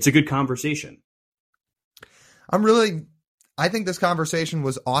interesting, and it's a good conversation. I think this conversation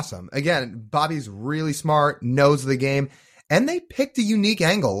was awesome. Again, Bobby's really smart, knows the game. And they picked a unique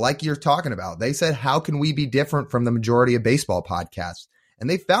angle like you're talking about. They said, how can we be different from the majority of baseball podcasts? And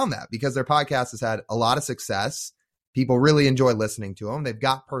they found that because their podcast has had a lot of success. People really enjoy listening to them. They've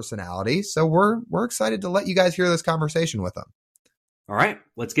got personality. So we're excited to let you guys hear this conversation with them. All right,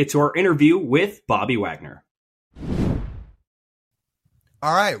 let's get to our interview with Bobby Wagner.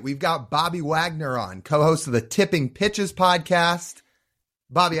 All right, we've got Bobby Wagner on, co-host of the Tipping Pitches podcast.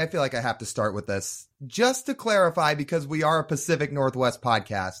 Bobby, I feel like I have to start with this. Just to clarify, because we are a Pacific Northwest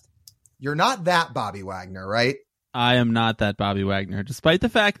podcast, you're not that Bobby Wagner, right? I am not that Bobby Wagner, despite the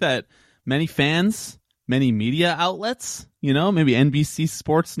fact that many fans, many media outlets, maybe NBC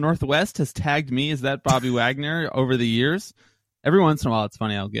Sports Northwest has tagged me as that Bobby Wagner over the years. Every once in a while, it's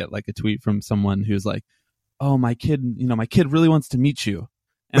funny, I'll get like a tweet from someone who's like, oh, my kid really wants to meet you.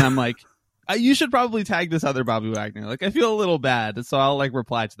 And I'm like, you should probably tag this other Bobby Wagner. Like, I feel a little bad, so I'll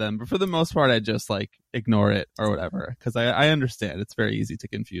reply to them. But for the most part, I just ignore it or whatever, because I understand it's very easy to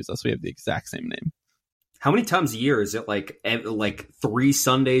confuse us. We have the exact same name. How many times a year is it? Like 3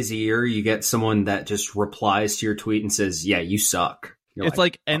 Sundays a year, you get someone that just replies to your tweet and says, "Yeah, you suck."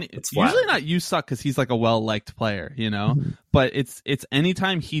 It's usually not you suck because he's a well-liked player, Mm-hmm. but it's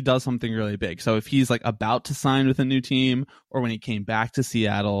anytime he does something really big. So if he's about to sign with a new team, or when he came back to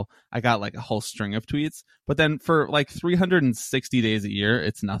Seattle, I got a whole string of tweets. But then for 360 days a year,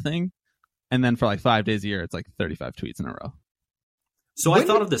 it's nothing. And then for 5 days a year, it's 35 tweets in a row. So I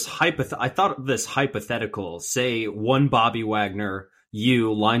thought of this hypothetical, say one Bobby Wagner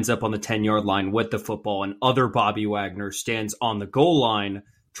lines up on the 10-yard line with the football, and other Bobby Wagner stands on the goal line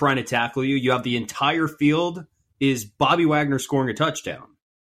trying to tackle you. You have the entire field. Is Bobby Wagner scoring a touchdown?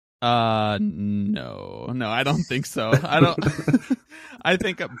 No, I don't think so. I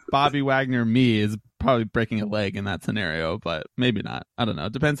think Bobby Wagner is probably breaking a leg in that scenario, but maybe not. I don't know.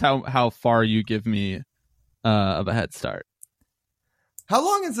 It depends how far you give me of a head start. How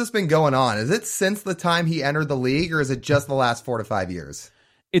long has this been going on? Is it since the time he entered the league, or is it just the last 4 to 5 years?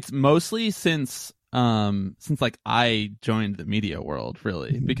 It's mostly since I joined the media world,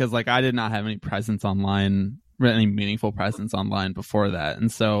 really, because I did not have any presence online, any meaningful presence online before that.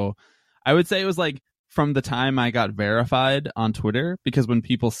 And so I would say it was from the time I got verified on Twitter, because when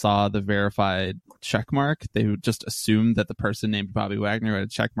people saw the verified check mark, they would just assume that the person named Bobby Wagner had a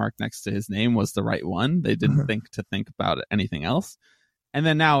check mark next to his name was the right one. They didn't think about anything else. And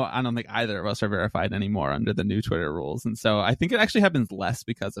then now I don't think either of us are verified anymore under the new Twitter rules. And so I think it actually happens less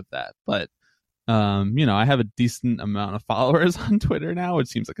because of that. But, I have a decent amount of followers on Twitter now, which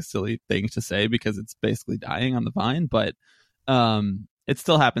seems like a silly thing to say because it's basically dying on the vine. But it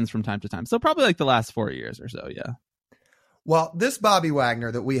still happens from time to time. So probably like the last 4 years or so. Yeah. Well, this Bobby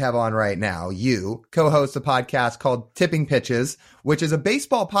Wagner that we have on right now, you co-host a podcast called Tipping Pitches, which is a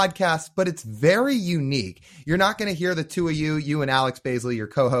baseball podcast, but it's very unique. You're not going to hear the two of you and Alex Baisley, your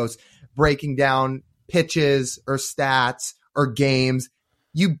co-host, breaking down pitches or stats or games.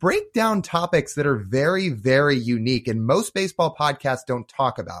 You break down topics that are very, very unique and most baseball podcasts don't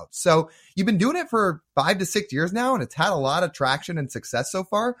talk about. So you've been doing it for 5 to 6 years now, and it's had a lot of traction and success so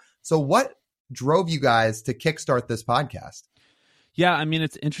far. So what drove you guys to kickstart this podcast? Yeah, I mean,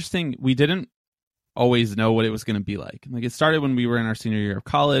 it's interesting. We didn't always know what it was going to be like. Like, it started when we were in our senior year of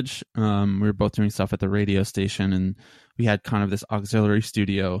college. We were both doing stuff at the radio station, and we had kind of this auxiliary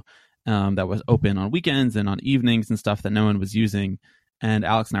studio that was open on weekends and on evenings and stuff that no one was using. And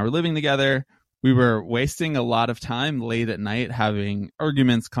Alex and I were living together. We were wasting a lot of time late at night having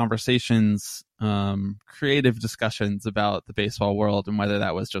arguments, conversations, creative discussions about the baseball world, and whether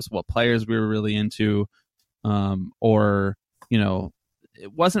that was just what players we were really into, or,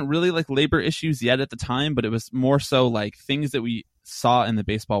 it wasn't really like labor issues yet at the time, but it was more so like things that we saw in the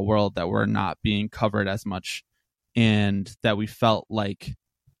baseball world that were not being covered as much, and that we felt like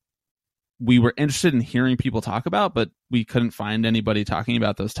we were interested in hearing people talk about, but we couldn't find anybody talking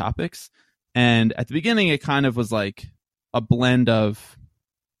about those topics. And at the beginning, it kind of was like a blend of,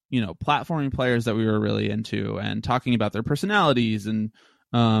 platforming players that we were really into and talking about their personalities and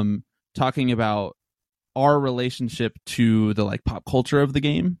talking about our relationship to the like pop culture of the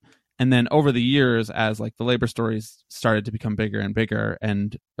game. And then over the years, as like the labor stories started to become bigger and bigger,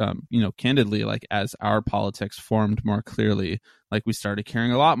 and candidly, like as our politics formed more clearly, like we started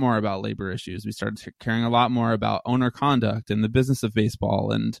caring a lot more about labor issues. We started caring a lot more about owner conduct and the business of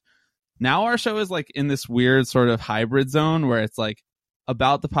baseball. And now our show is like in this weird sort of hybrid zone where it's like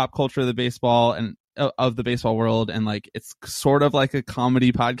about the pop culture of the baseball and of the baseball world, and like it's sort of like a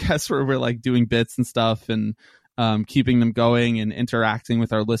comedy podcast where we're like doing bits and stuff and keeping them going and interacting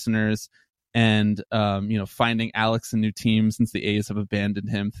with our listeners, and finding Alex a new team since the A's have abandoned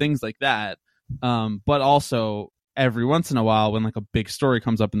him, things like that. But also every once in a while, when like a big story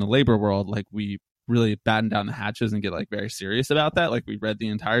comes up in the labor world, like we really batten down the hatches and get like very serious about that. Like we read the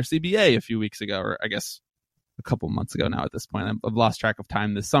entire CBA a few weeks ago, or I guess a couple months ago now at this point. I've lost track of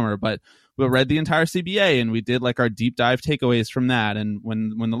time this summer, but we read the entire CBA and we did like our deep dive takeaways from that. And when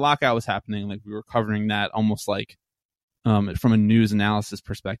the lockout was happening, like we were covering that almost like from a news analysis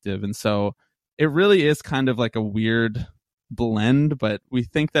perspective. And so it really is kind of like a weird blend, but we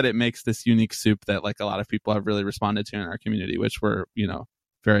think that it makes this unique soup that like a lot of people have really responded to in our community, which we're,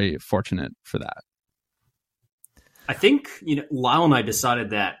 very fortunate for that. I think, Lyle and I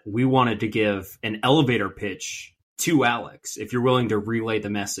decided that we wanted to give an elevator pitch to Alex, if you're willing to relay the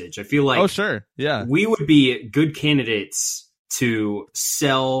message. I feel like, oh, sure. Yeah, we would be good candidates to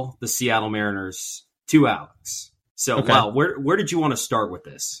sell the Seattle Mariners to Alex. So, okay. Lyle, where did you want to start with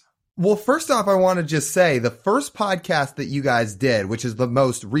this? Well, first off, I want to just say the first podcast that you guys did, which is the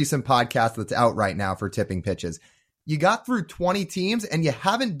most recent podcast that's out right now for Tipping Pitches, you got through 20 teams and you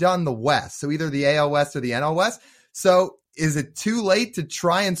haven't done the West. So either the AL West or the NL West. So is it too late to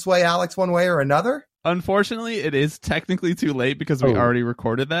try and sway Alex one way or another? Unfortunately, it is technically too late because we already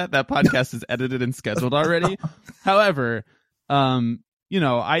recorded that. That podcast is edited and scheduled already. However, I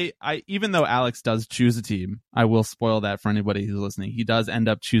even though Alex does choose a team, I will spoil that for anybody who's listening. He does end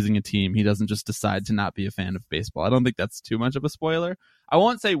up choosing a team. He doesn't just decide to not be a fan of baseball. I don't think that's too much of a spoiler. I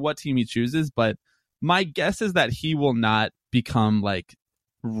won't say what team he chooses, but my guess is that he will not become like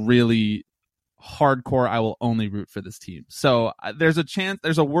really hardcore, I will only root for this team. So there's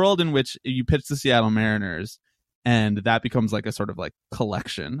a world in which you pitch the Seattle Mariners and that becomes like a sort of like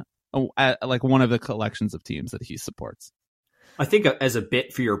collection, like one of the collections of teams that he supports. I think as a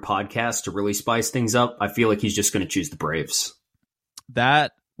bit for your podcast to really spice things up, I feel like he's just going to choose the Braves. I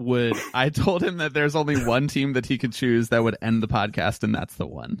told him that there's only one team that he could choose that would end the podcast, and that's the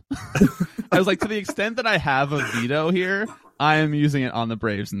one. I was like, to the extent that I have a veto here, I am using it on the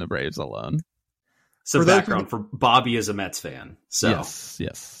Braves and the Braves alone. Some background for Bobby is a Mets fan. So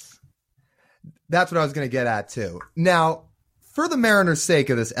yes. That's what I was going to get at too. Now, for the Mariners' sake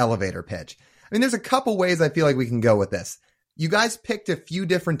of this elevator pitch, I mean, there's a couple ways I feel like we can go with this. you guys picked a few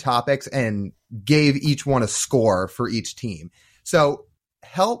different topics and gave each one a score for each team. So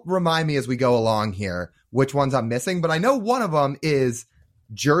help remind me as we go along here which ones I'm missing. But I know one of them is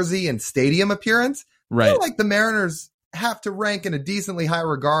jersey and stadium appearance. Right. I feel like the Mariners have to rank in a decently high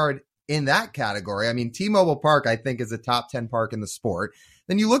regard in that category. I mean, T-Mobile Park, I think, is a top 10 park in the sport.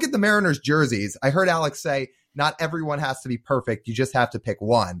 Then you look at the Mariners jerseys. I heard Alex say not everyone has to be perfect. You just have to pick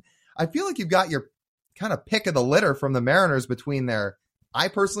one. I feel like you've got your kind of pick of the litter from the Mariners between their, I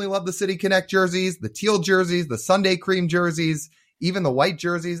personally love the City Connect jerseys, the teal jerseys, the Sunday cream jerseys, even the white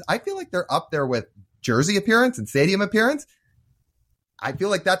jerseys. I feel like they're up there with jersey appearance and stadium appearance. I feel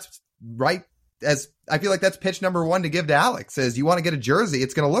like that's right. I feel like that's pitch number one to give to Alex is you want to get a jersey.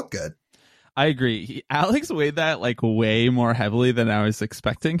 It's going to look good. I agree. Alex weighed that like way more heavily than I was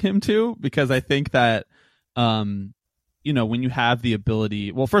expecting him to, because I think that, you know, when you have the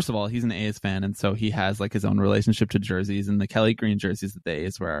ability, well, first of all, he's an A's fan. And so he has like his own relationship to jerseys, and the Kelly Green jerseys that the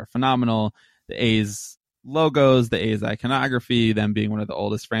A's wear are phenomenal. The A's logos, the A's iconography, them being one of the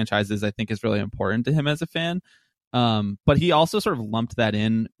oldest franchises, I think is really important to him as a fan. But he also sort of lumped that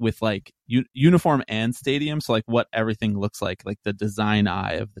in with like uniform and stadium. So like what everything looks like the design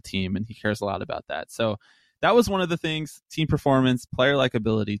eye of the team. And he cares a lot about that. So that was one of the things: team performance, player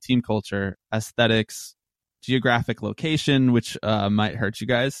likability, team culture, aesthetics, geographic location, which might hurt you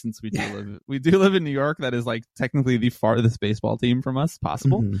guys since we do live in New York. That is like technically the farthest baseball team from us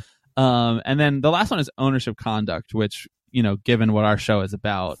possible. Mm-hmm. And then the last one is ownership conduct, which, you know, given what our show is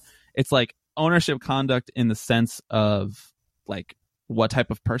about, it's like ownership conduct in the sense of like what type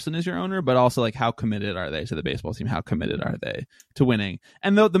of person is your owner, but also like how committed are they to the baseball team? How committed are they to winning?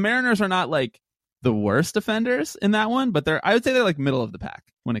 And though the Mariners are not like the worst offenders in that one, but I would say they're like middle of the pack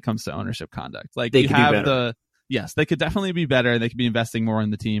when it comes to ownership conduct. Like they you could have be better. Yes, they could definitely be better. They could be investing more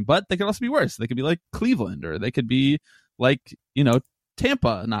in the team, but they could also be worse. They could be like Cleveland, or they could be like, you know,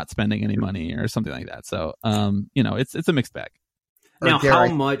 Tampa not spending any money or something like that. So, you know, it's a mixed bag. Now,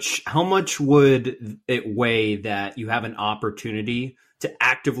 how much would it weigh that you have an opportunity to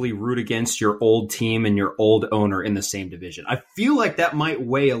actively root against your old team and your old owner in the same division? I feel like that might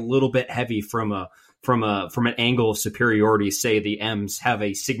weigh a little bit heavy from an angle of superiority. Say the M's have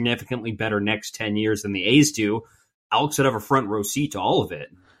a significantly better next 10 years than the A's do. Alex would have a front row seat to all of it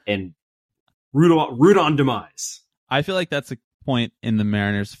and root on demise. I feel like that's a point in the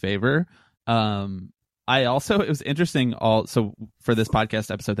Mariners' favor. It was interesting also for this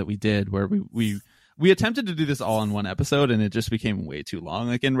podcast episode that we did, where we attempted to do this all in one episode, and it just became way too long.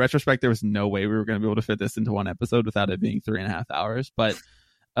 Like in retrospect, there was no way we were going to be able to fit this into one episode without it being 3.5 hours. But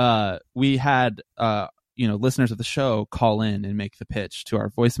we had listeners of the show call in and make the pitch to our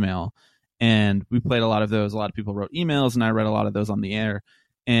voicemail, and we played a lot of those. A lot of people wrote emails, and I read a lot of those on the air.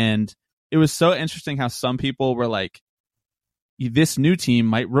 And it was so interesting how some people were like, this new team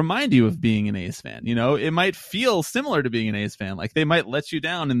might remind you of being an A's fan. You know, it might feel similar to being an A's fan. Like they might let you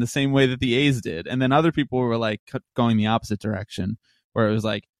down in the same way that the A's did. And then other people were like going the opposite direction, where it was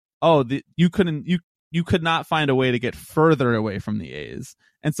like, oh, you could not find a way to get further away from the A's.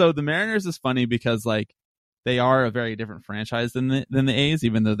 And so the Mariners is funny because like they are a very different franchise than the A's,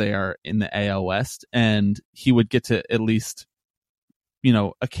 even though they are in the AL West. And he would get to at least, you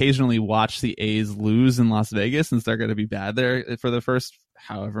know, occasionally watch the A's lose in Las Vegas, since they're going to be bad there for the first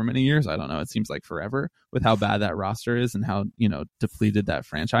however many years. I don't know. It seems like forever with how bad that roster is and how, you know, depleted that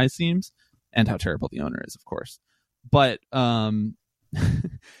franchise seems, and how terrible the owner is, of course. But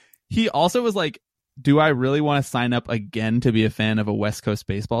he also was like, do I really want to sign up again to be a fan of a West Coast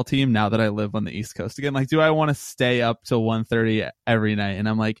baseball team now that I live on the East Coast again? Like, do I want to stay up till 1:30 every night? And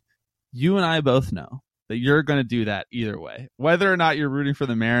I'm like, you and I both know that you're going to do that either way, whether or not you're rooting for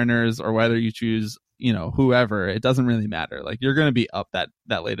the Mariners or whether you choose, you know, whoever. It doesn't really matter. Like, you're going to be up that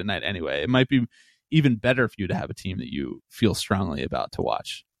late at night anyway. It might be even better for you to have a team that you feel strongly about to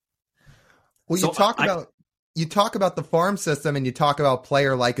watch. Well, you talk about the farm system and you talk about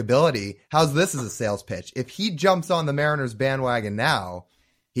player likability. How's this as a sales pitch? If he jumps on the Mariners bandwagon now,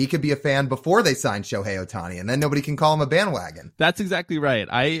 he could be a fan before they sign Shohei Ohtani, and then nobody can call him a bandwagon. That's exactly right.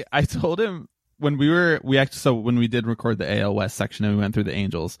 I told him when we did record the AL West section and we went through the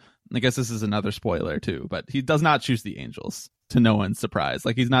Angels, I guess this is another spoiler too, but he does not choose the Angels, to no one's surprise.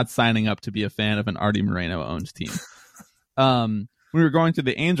 Like, he's not signing up to be a fan of an Artie Moreno owned team. When we were going through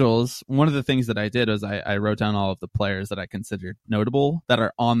the Angels, one of the things that I did was I wrote down all of the players that I considered notable that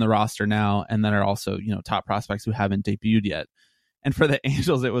are on the roster now, and that are also, you know, top prospects who haven't debuted yet. And for the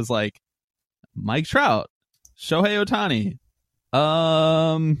Angels, it was like Mike Trout, Shohei Ohtani,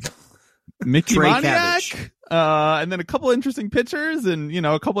 Mickey Moniak, and then a couple interesting pitchers, and, you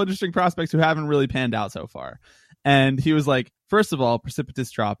know, a couple interesting prospects who haven't really panned out so far. And he was like, first of all,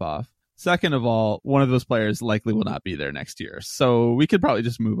 precipitous drop off. Second of all, one of those players likely will not be there next year. So we could probably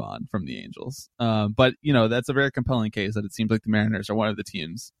just move on from the Angels. But, that's a very compelling case that it seems like the Mariners are one of the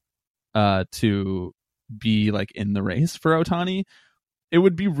teams to be like in the race for Ohtani. It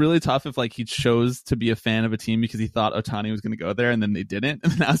would be really tough if like he chose to be a fan of a team because he thought Ohtani was going to go there and then they didn't.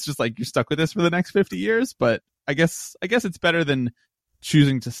 And now it's just like, you're stuck with this for the next 50 years. But I guess it's better than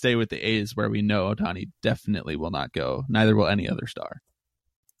choosing to stay with the A's where we know Ohtani definitely will not go. Neither will any other star.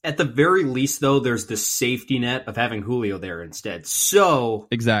 At the very least, though, there's the safety net of having Julio there instead. So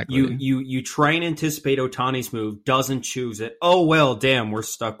exactly, you try and anticipate Ohtani's move, doesn't choose it. Oh well, damn, we're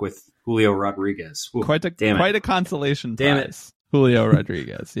stuck with Julio Rodriguez. Ooh, quite a consolation damn prize. Julio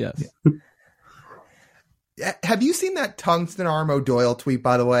Rodriguez, yes. Have you seen that Tungsten Arm O'Doyle tweet,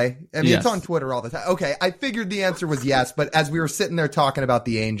 by the way? I mean, yes. It's on Twitter all the time. Okay, I figured the answer was yes, but as we were sitting there talking about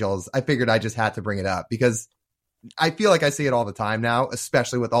the Angels, I figured I just had to bring it up because I feel like I see it all the time now,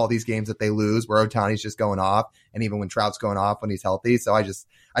 especially with all these games that they lose where Ohtani's just going off, and even when Trout's going off when he's healthy. So I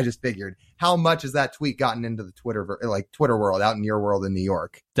just figured, how much has that tweet gotten into the Twitter world out in your world in New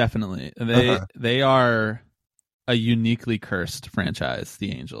York? Definitely. They are a uniquely cursed franchise,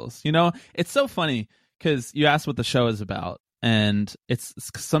 the Angels. It's so funny because you asked what the show is about, and it's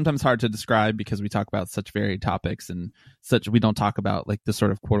sometimes hard to describe because we talk about such varied topics and we don't talk about like the sort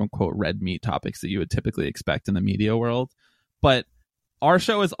of quote unquote red meat topics that you would typically expect in the media world. But our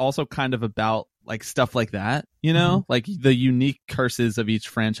show is also kind of about like stuff like that, like the unique curses of each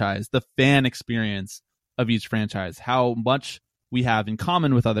franchise, the fan experience of each franchise, how much we have in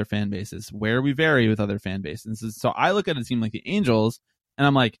common with other fan bases, where we vary with other fan bases. So I look at a team like the Angels and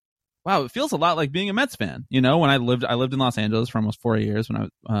I'm like, wow, it feels a lot like being a Mets fan. When I lived in Los Angeles for almost 4 years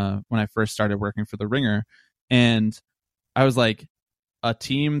when I first started working for The Ringer, and I was like, a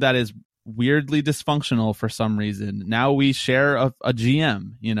team that is weirdly dysfunctional for some reason. Now we share a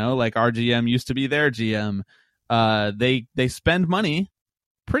GM. Like our GM used to be their GM. They spend money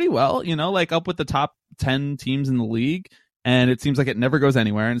pretty well. Like up with the top 10 teams in the league, and it seems like it never goes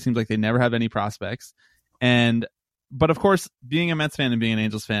anywhere, and it seems like they never have any prospects. But of course, being a Mets fan and being an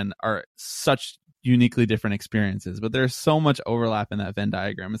Angels fan are such uniquely different experiences, but there's so much overlap in that Venn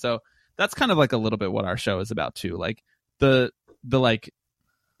diagram. And so that's kind of like a little bit what our show is about too. Like the like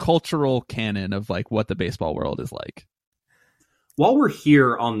cultural canon of like what the baseball world is like. While we're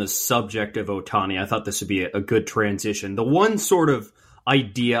here on the subject of Ohtani, I thought this would be a good transition. The one sort of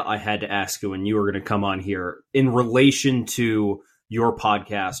idea I had to ask you when you were going to come on here in relation to your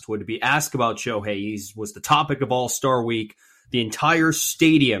podcast would be ask about Shohei. He was the topic of All-Star Week. The entire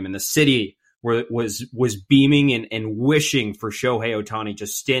stadium in the city was beaming and wishing for Shohei Ohtani,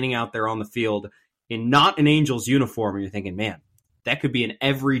 just standing out there on the field in not an Angels uniform. And you're thinking, man, that could be an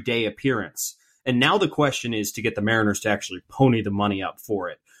everyday appearance. And now the question is to get the Mariners to actually pony the money up for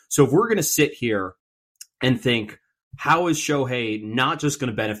it. So if we're going to sit here and think, how is Shohei not just going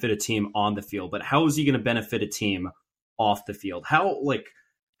to benefit a team on the field, but how is he going to benefit a team off the field?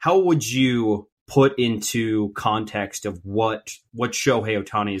 How would you put into context of what Shohei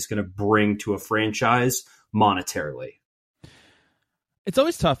Ohtani is going to bring to a franchise monetarily? It's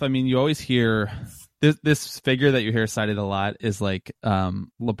always tough. I mean, you always hear this figure that you hear cited a lot is like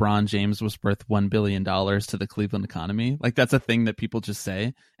LeBron James was worth $1 billion to the Cleveland economy. Like that's a thing that people just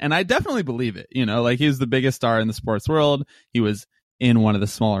say. And I definitely believe it. Like he was the biggest star in the sports world. He was in one of the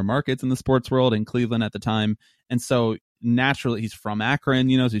smaller markets in the sports world in Cleveland at the time. And so naturally he's from Akron,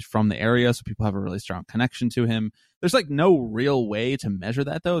 so he's from the area. So people have a really strong connection to him. There's like no real way to measure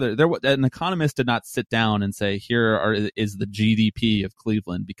that though. An economist did not sit down and say, is the GDP of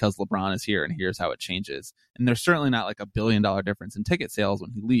Cleveland because LeBron is here and here's how it changes. And there's certainly not like $1 billion difference in ticket sales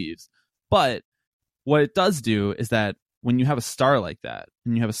when he leaves. But what it does do is that when you have a star like that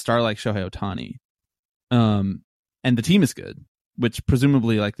and you have a star like Shohei Ohtani, and the team is good, which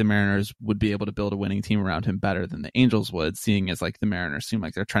presumably like the Mariners would be able to build a winning team around him better than the Angels would, seeing as like the Mariners seem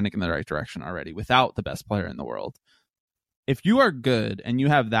like they're trending in the right direction already without the best player in the world. If you are good and you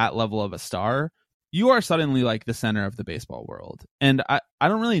have that level of a star, you are suddenly like the center of the baseball world. And I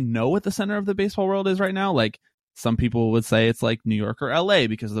don't really know what the center of the baseball world is right now. Like some people would say it's like New York or LA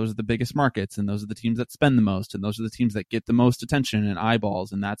because those are the biggest markets and those are the teams that spend the most and those are the teams that get the most attention and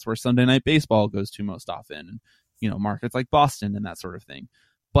eyeballs. And that's where Sunday Night Baseball goes to most often. And, markets like Boston and that sort of thing.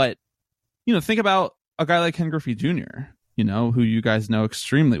 But, think about a guy like Ken Griffey Jr., who you guys know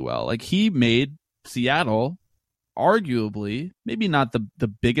extremely well. Like he made Seattle arguably maybe not the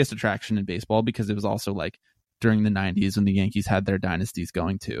biggest attraction in baseball because it was also like during the 90s when the Yankees had their dynasties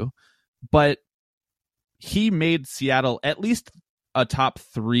going too. But he made Seattle at least a top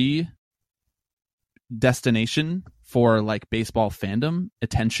 3 destination for like baseball fandom,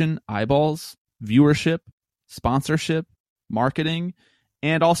 attention, eyeballs, viewership, sponsorship, marketing,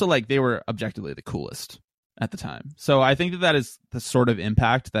 and also like they were objectively the coolest at the time. So I think that is the sort of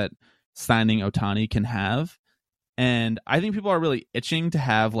impact that signing Ohtani can have. And I think people are really itching to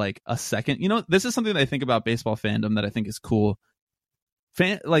have like a second, this is something that I think about baseball fandom that I think is cool.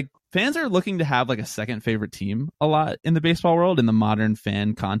 Fans are looking to have like a second favorite team a lot in the baseball world in the modern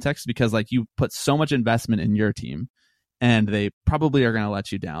fan context, because like you put so much investment in your team and they probably are going to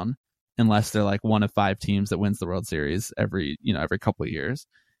let you down unless they're like one of 5 teams that wins the World Series every couple of years.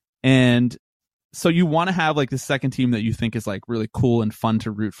 And so you want to have like the second team that you think is like really cool and fun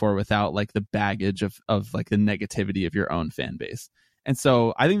to root for without like the baggage of like the negativity of your own fan base. And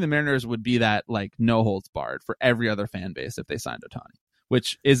so I think the Mariners would be that like no holds barred for every other fan base if they signed Ohtani,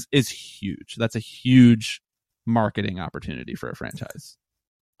 which is huge. That's a huge marketing opportunity for a franchise.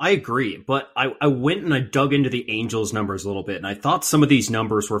 I agree, but I went and I dug into the Angels numbers a little bit, and I thought some of these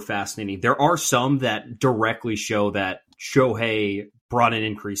numbers were fascinating. There are some that directly show that Shohei brought an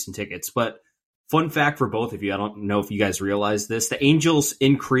increase in tickets, but fun fact for both of you, I don't know if you guys realize this, the Angels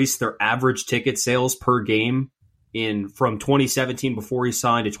increased their average ticket sales per game from 2017 before he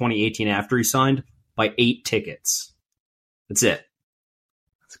signed to 2018 after he signed by 8 tickets. That's it.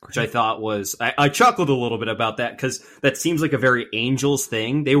 Which I thought was, I chuckled a little bit about that because that seems like a very Angels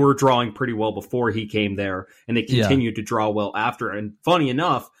thing. They were drawing pretty well before he came there, and they continued to draw well after. And funny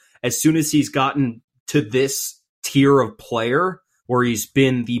enough, as soon as he's gotten to this tier of player where he's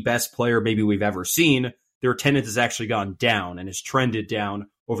been the best player maybe we've ever seen, their attendance has actually gone down and has trended down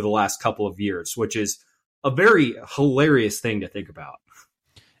over the last couple of years, which is a very hilarious thing to think about.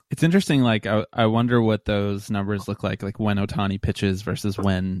 It's interesting. Like, I wonder what those numbers look like when Ohtani pitches versus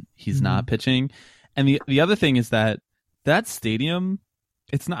when he's not pitching. And the other thing is that stadium,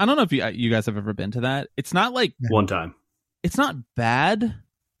 it's not, I don't know if you guys have ever been to that. It's not like one time. It's not bad,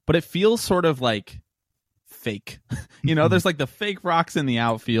 but it feels sort of like fake. There's like the fake rocks in the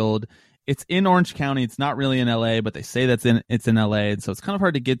outfield. It's in Orange County. It's not really in LA, but they say it's in LA. And so it's kind of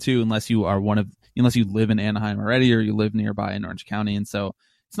hard to get to unless you live in Anaheim already or you live nearby in Orange County. And so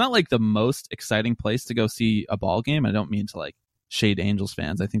it's not like the most exciting place to go see a ball game. I don't mean to like shade Angels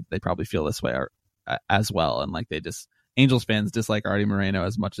fans. I think they probably feel this way as well. And like Angels fans dislike Artie Moreno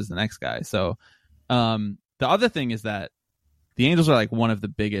as much as the next guy. So the other thing is that the Angels are like one of the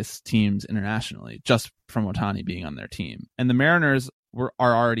biggest teams internationally just from Ohtani being on their team. And the Mariners are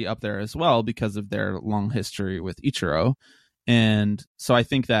already up there as well because of their long history with Ichiro. And so I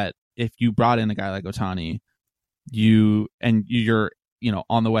think that if you brought in a guy like Ohtani, you're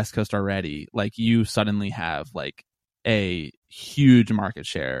on the West Coast already, like you suddenly have like a huge market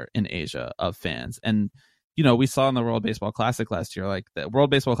share in Asia of fans. And, we saw in the World Baseball Classic last year, like the World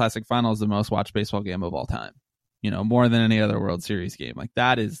Baseball Classic final is the most watched baseball game of all time, more than any other World Series game. Like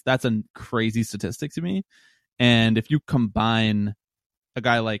that's a crazy statistic to me. And if you combine a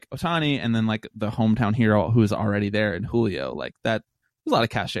guy like Ohtani and then like the hometown hero who is already there in Julio, like that, there's a lot of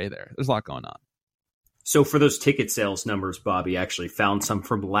cachet there. There's a lot going on. So for those ticket sales numbers, Bobby actually found some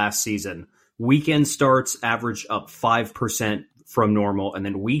from last season. Weekend starts average up 5% from normal, and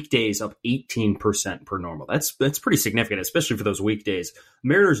then weekdays up 18% per normal. That's pretty significant, especially for those weekdays.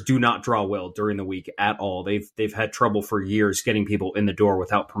 Mariners do not draw well during the week at all. They've had trouble for years getting people in the door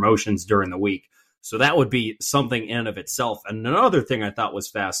without promotions during the week. So that would be something in and of itself. And another thing I thought was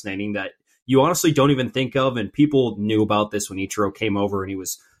fascinating that you honestly don't even think of, and people knew about this when Ichiro came over and he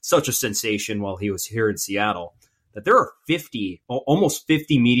was such a sensation while he was here in Seattle, that there are almost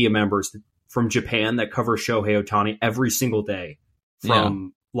 50 media members from Japan that cover Shohei Ohtani every single day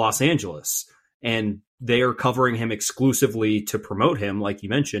from Los Angeles. And they are covering him exclusively to promote him, like you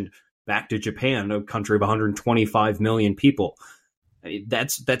mentioned, back to Japan, a country of 125 million people.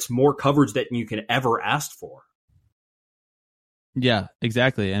 That's more coverage than you can ever ask for. Yeah,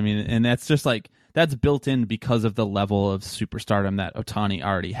 exactly. I mean, and that's just like, that's built in because of the level of superstardom that Ohtani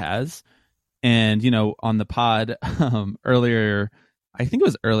already has. And, on the pod earlier, I think it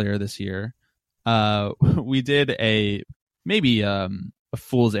was earlier this year, we did a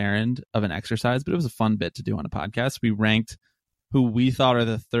fool's errand of an exercise, but it was a fun bit to do on a podcast. We ranked who we thought are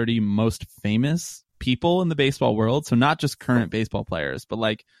the 30 most famous people in the baseball world. So not just current baseball players, but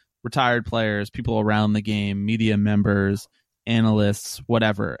like retired players, people around the game, media members, analysts,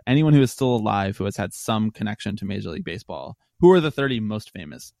 whatever, anyone who is still alive who has had some connection to Major League Baseball. Who are the 30 most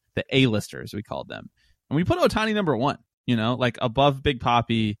famous? The A-listers, we called them. And we put Ohtani number 1, like above Big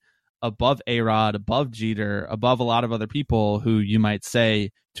Papi, above A-Rod, above Jeter, above a lot of other people who you might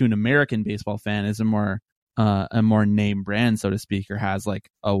say to an American baseball fan is a more a more name brand, so to speak, or has like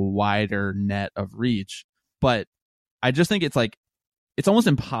a wider net of reach. But I just think it's like, it's almost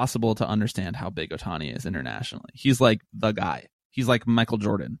impossible to understand how big Ohtani is internationally. He's like the guy. He's like Michael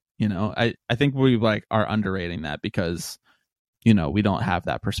Jordan. I think we like are underrating that because, we don't have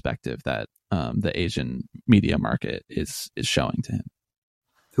that perspective that the Asian media market is showing to him.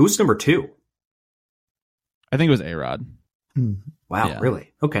 Who's number 2? I think it was A-Rod. Wow, yeah.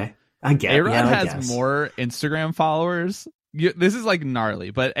 Really? Okay. I get it. A-Rod has more Instagram followers. This is like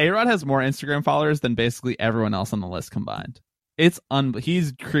gnarly, but A-Rod has more Instagram followers than basically everyone else on the list combined.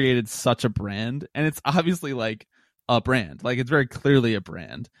 He's created such a brand, and it's obviously like a brand. Like, it's very clearly a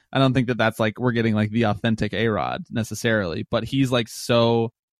brand. I don't think that that's like we're getting like the authentic A-Rod necessarily, but he's like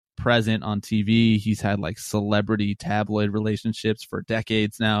so present on TV. He's had like celebrity tabloid relationships for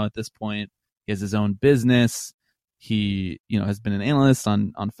decades now at this point. He has his own business. He, has been an analyst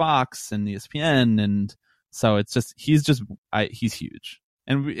on Fox and ESPN, and so it's just he's huge.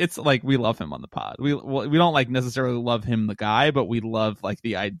 And it's like we love him on the pod. We don't like necessarily love him the guy, but we love like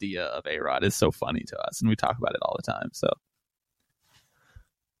the idea of A-Rod is so funny to us, and we talk about it all the time. So,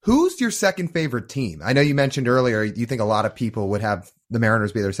 who's your second favorite team? I know you mentioned earlier you think a lot of people would have the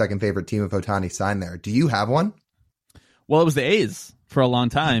Mariners be their second favorite team if Ohtani signed there. Do you have one? Well, it was the A's for a long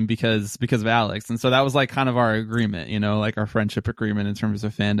time because of Alex, and so that was like kind of our agreement, like our friendship agreement in terms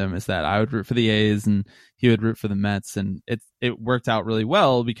of fandom, is that I would root for the A's and he would root for the Mets, and it worked out really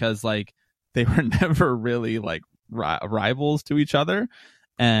well because like they were never really like rivals to each other,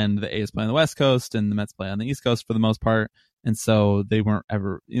 and the A's play on the West Coast and the Mets play on the East Coast for the most part, and so they weren't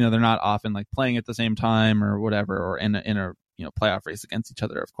ever, they're not often like playing at the same time or whatever, or in a playoff race against each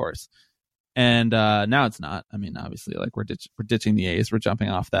other, of course. And now it's not. I mean, obviously, like we're ditching the A's. We're jumping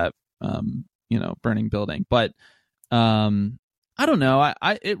off that, burning building. But I don't know.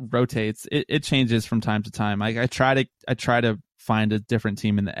 It rotates. It changes from time to time. I try to find a different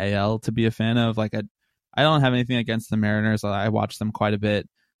team in the AL to be a fan of. Like I don't have anything against the Mariners. I watch them quite a bit.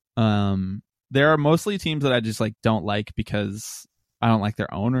 There are mostly teams that I just like don't like because I don't like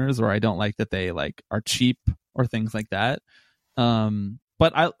their owners, or I don't like that they like are cheap or things like that.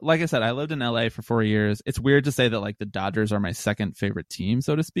 But like I said, I lived in LA for 4 years. It's weird to say that like the Dodgers are my second favorite team,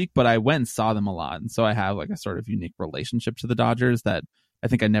 so to speak, but I went and saw them a lot. And so I have like a sort of unique relationship to the Dodgers that I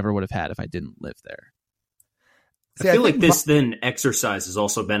think I never would have had if I didn't live there. See, I feel like this then exercise is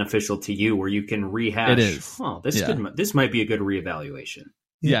also beneficial to you, where you can rehash. It is. Oh, this might be a good reevaluation.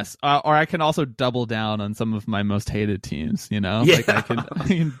 Yes, or I can also double down on some of my most hated teams. Yeah. Like I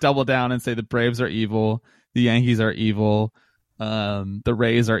can double down and say the Braves are evil, the Yankees are evil, the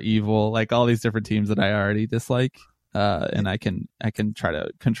Rays are evil, like all these different teams that I already dislike, and I can try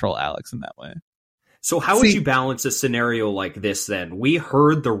to control Alex in that way. So how would you balance a scenario like this then? We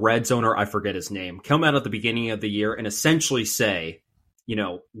heard the Reds owner, I forget his name, come out at the beginning of the year and essentially say,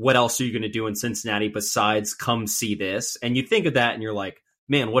 what else are you going to do in Cincinnati besides come see this? And you think of that and you're like,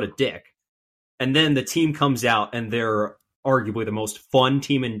 man, what a dick. And then the team comes out and they're arguably the most fun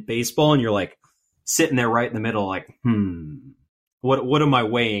team in baseball, and you're like sitting there right in the middle like, what am I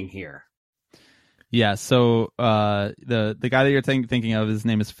weighing here? Yeah, so the guy that you're thinking of, his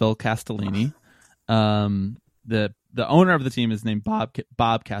name is Phil Castellini. The owner of the team is named Bob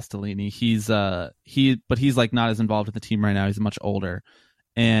Castellini. He's like not as involved with the team right now. He's much older,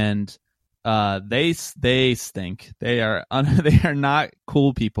 and they stink. They are not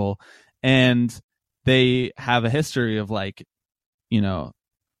cool people, and they have a history of like,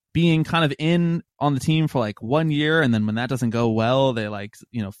 being kind of in on the team for like 1 year, and then when that doesn't go well, they like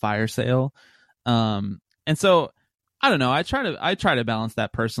fire sale. And so I don't know. I try to balance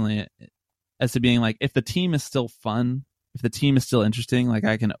that personally, as to being like, if the team is still fun, if the team is still interesting, like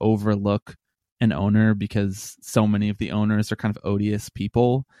I can overlook an owner because so many of the owners are kind of odious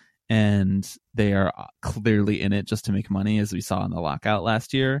people and they are clearly in it just to make money, as we saw in the lockout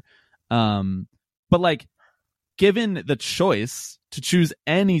last year. But like, given the choice to choose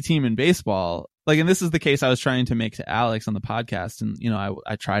any team in baseball, like, and this is the case I was trying to make to Alex on the podcast, and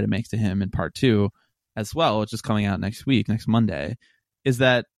I try to make to him in part 2 as well, which is coming out next Monday, is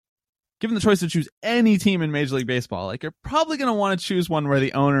that given the choice to choose any team in Major League Baseball, like you're probably going to want to choose one where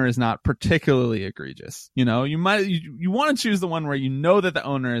the owner is not particularly egregious. You want to choose the one where that the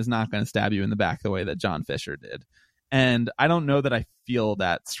owner is not going to stab you in the back the way that John Fisher did. And I don't know that I feel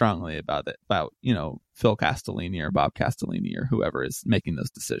that strongly about Phil Castellini or Bob Castellini or whoever is making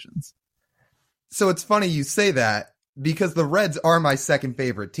those decisions. So it's funny you say that, because the Reds are my second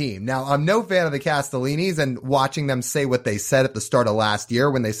favorite team. Now, I'm no fan of the Castellinis, and watching them say what they said at the start of last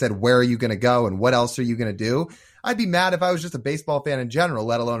year when they said, where are you going to go and what else are you going to do? I'd be mad if I was just a baseball fan in general,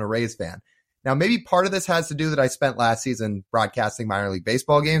 let alone a Rays fan. Now, maybe part of this has to do that I spent last season broadcasting minor league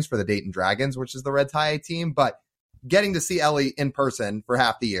baseball games for the Dayton Dragons, which is the Reds high A team, but getting to see Ellie in person for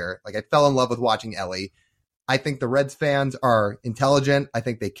half the year, like I fell in love with watching Ellie. I think the Reds fans are intelligent. I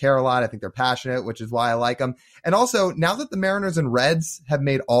think they care a lot. I think they're passionate, which is why I like them. And also, now that the Mariners and Reds have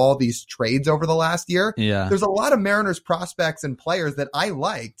made all these trades over the last year, there's a lot of Mariners prospects and players that I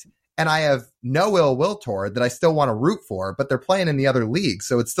liked, and I have no ill will toward that I still want to root for, but they're playing in the other leagues,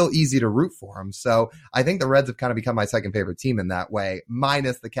 so it's still easy to root for them. So I think the Reds have kind of become my second favorite team in that way,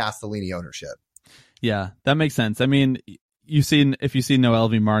 minus the Castellini ownership. Yeah, that makes sense. I mean, if you see Noel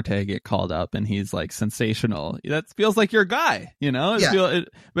V. Marte get called up and he's like sensational, that feels like your guy, you know?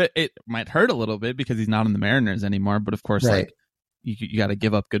 But it might hurt a little bit because he's not in the Mariners anymore. But of course, like you got to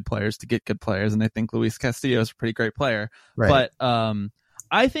give up good players to get good players. And I think Luis Castillo is a pretty great player. Right. But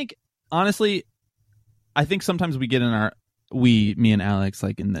I think, honestly, sometimes we get in me and Alex,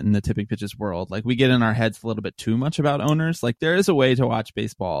 like in the tipping pitches world, like we get in our heads a little bit too much about owners. Like there is a way to watch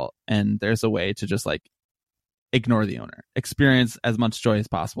baseball and there's a way to just like ignore the owner, experience as much joy as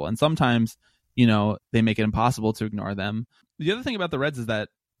possible. And sometimes, they make it impossible to ignore them. The other thing about the Reds is that,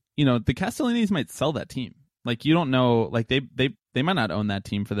 the Castellinis might sell that team. Like you don't know, like they might not own that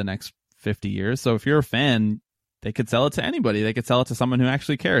team for the next 50 years. So if you're a fan, they could sell it to anybody. They could sell it to someone who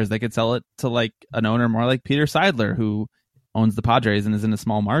actually cares. They could sell it to like an owner more like Peter Seidler, who owns the Padres and is in a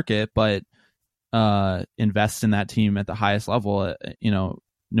small market, but invests in that team at the highest level, no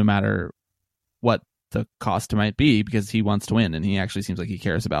matter what the cost might be, because he wants to win. And he actually seems like he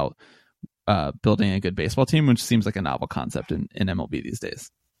cares about building a good baseball team, which seems like a novel concept in MLB these days.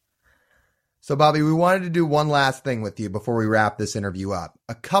 So, Bobby, we wanted to do one last thing with you before we wrap this interview up.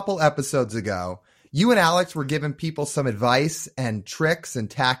 A couple episodes ago, you and Alex were giving people some advice and tricks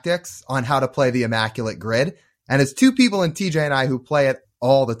and tactics on how to play the Immaculate Grid. And as two people in TJ and I who play it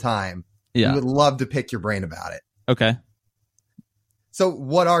all the time, we would love to pick your brain about it. Okay. So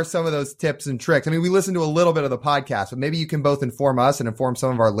what are some of those tips and tricks? I mean, we listened to a little bit of the podcast, but maybe you can both inform us and inform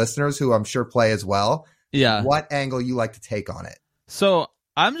some of our listeners who I'm sure play as well. Yeah. What angle you like to take on it. So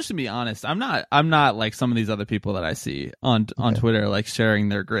I'm just gonna be honest. I'm not like some of these other people that I see on Twitter, like sharing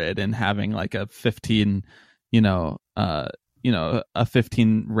their grid and having like a 15, a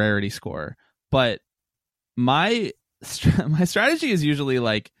 15 rarity score. But my strategy is usually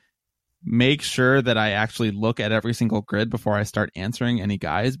like, make sure that I actually look at every single grid before I start answering any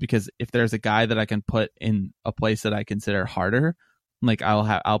guys, because if there's a guy that I can put in a place that I consider harder, like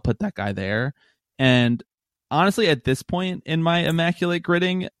I'll put that guy there. And honestly, at this point in my Immaculate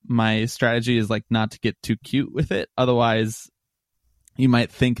Gridding, my strategy is like not to get too cute with it. Otherwise, you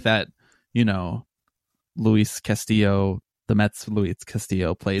might think that, Luis Castillo, the Mets Luis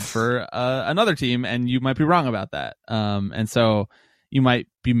Castillo, played for another team, and you might be wrong about that. And so you might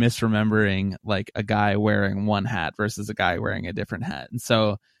be misremembering like a guy wearing one hat versus a guy wearing a different hat. And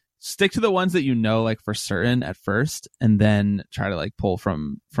so stick to the ones that like for certain at first, and then try to like pull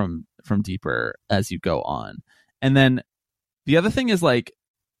from deeper as you go on. And then the other thing is like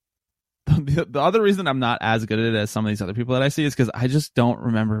the other reason I'm not as good at it as some of these other people that I see is because I just don't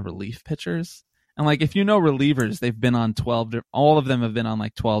remember relief pitchers. And like, if relievers, they've been on 12, all of them have been on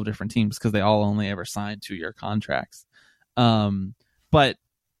like 12 different teams because they all only ever signed 2-year contracts. But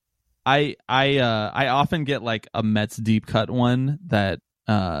I often get like a Mets deep cut one that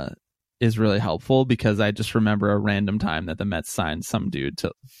is really helpful, because I just remember a random time that the Mets signed some dude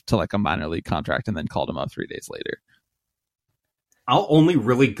to like a minor league contract and then called him up 3 days later. I'll only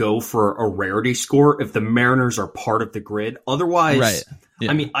really go for a rarity score if the Mariners are part of the grid. Otherwise, right. Yeah.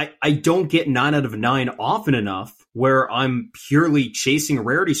 I mean, I don't get 9 out of 9 often enough where I'm purely chasing a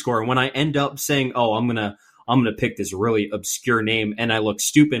rarity score. And when I end up saying, oh, I'm going to pick this really obscure name, and I look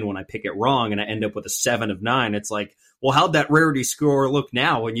stupid when I pick it wrong and I end up with a 7 of 9, it's like, well, how'd that rarity score look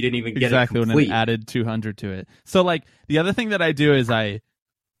now when you didn't even get it complete? When it added 200 to it. So like the other thing that I do is I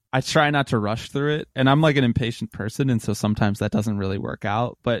try not to rush through it, and I'm like an impatient person, and so sometimes that doesn't really work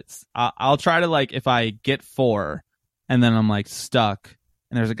out. But I'll try to, like, if I get 4 and then I'm like stuck,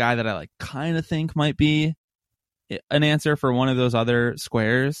 and there's a guy that I like kind of think might be an answer for one of those other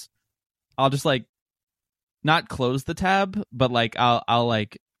squares, I'll just like not close the tab, but like I'll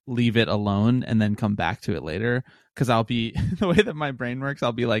like leave it alone and then come back to it later, because I'll be the way that my brain works,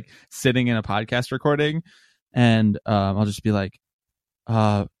 I'll be like sitting in a podcast recording, and I'll just be like,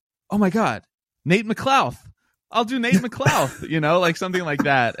 oh my god, Nate McLouth, I'll do Nate McLouth, like something like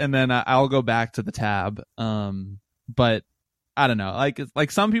that, and then I'll go back to the tab. But I don't know,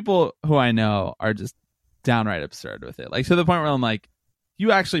 like some people who I know are just downright absurd with it, like to the point where I'm like,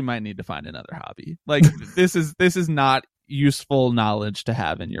 you actually might need to find another hobby. Like this is not useful knowledge to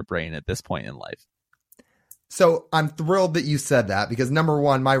have in your brain at this point in life. So I'm thrilled that you said that because number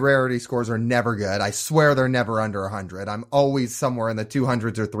one, my rarity scores are never good. I swear they're never under 100. I'm always somewhere in the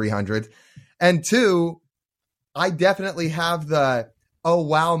 200s or 300s. And two, I definitely have the, oh,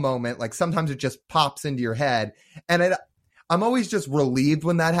 wow moment. Like sometimes it just pops into your head. And I'm always just relieved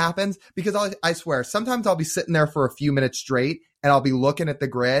when that happens because I swear, sometimes I'll be sitting there for a few minutes straight and I'll be looking at the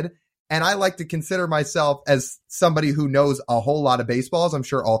grid. And I like to consider myself as somebody who knows a whole lot of baseball, as I'm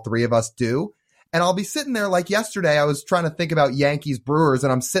sure all three of us do. And I'll be sitting there like yesterday, I was trying to think about Yankees Brewers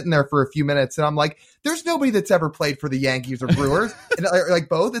and I'm sitting there for a few minutes and I'm like, there's nobody that's ever played for the Yankees or Brewers. And like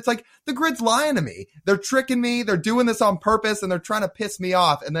both. It's like the grid's lying to me. They're tricking me. They're doing this on purpose and they're trying to piss me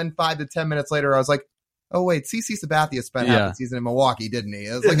off. And then 5 to 10 minutes later, I was like, oh wait, CC Sabathia spent half the season in Milwaukee, didn't he?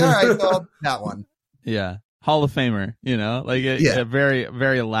 I was like, all right, so that one. Yeah. Hall of Famer, like a very,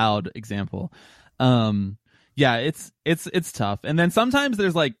 very loud example. Yeah, it's tough. And then sometimes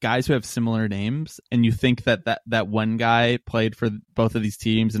there's like guys who have similar names and you think that one guy played for both of these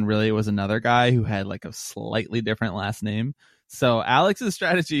teams and really it was another guy who had like a slightly different last name. So Alex's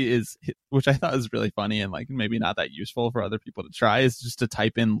strategy is, which I thought was really funny and like maybe not that useful for other people to try, is just to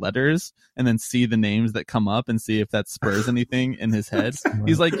type in letters and then see the names that come up and see if that spurs anything in his head.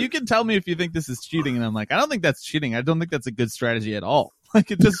 He's like, you can tell me if you think this is cheating. And I'm like, I don't think that's cheating. I don't think that's a good strategy at all.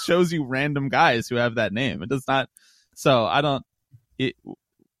 Like it just shows you random guys who have that name. It does not. So I don't,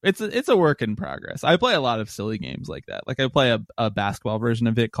 it's a work in progress. I play a lot of silly games like that. Like I play a basketball version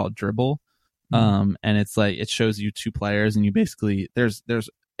of it called Dribble. And it's like, it shows you two players and you basically, there's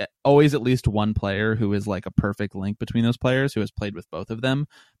always at least one player who is like a perfect link between those players who has played with both of them,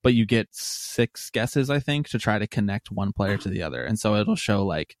 but you get 6 guesses, I think, to try to connect one player to the other. And so it'll show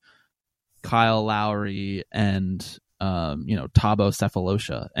like Kyle Lowry and, Thabo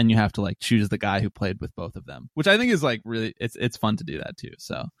Cephalosha, and you have to like choose the guy who played with both of them, which I think is like really, it's fun to do that too.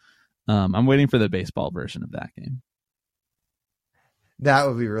 So, I'm waiting for the baseball version of that game. That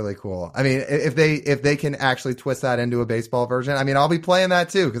would be really cool. I mean, if they can actually twist that into a baseball version, I mean, I'll be playing that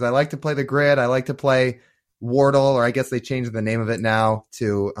too because I like to play the grid. I like to play Wordle, or I guess they changed the name of it now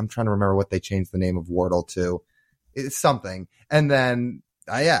to, I'm trying to remember what they changed the name of Wordle to. It's something. And then,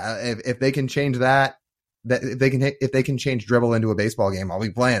 if they can change that, if they can change Dribble into a baseball game, I'll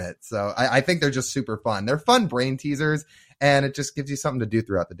be playing it. So I think they're just super fun. They're fun brain teasers, and it just gives you something to do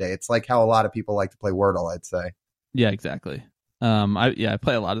throughout the day. It's like how a lot of people like to play Wordle, I'd say. Yeah, exactly. I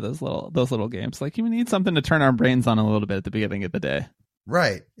play a lot of those little games. Like you need something to turn our brains on a little bit at the beginning of the day.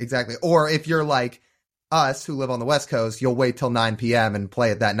 Right, exactly. Or if you're like us who live on the West Coast, you'll wait till 9 p.m. and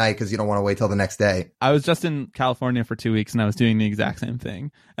play it that night because you don't want to wait till the next day. I was just in California for 2 weeks and I was doing the exact same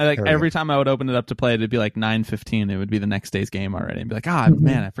thing. And like every time I would open it up to play, it'd be like 9:15. It would be the next day's game already. And be like,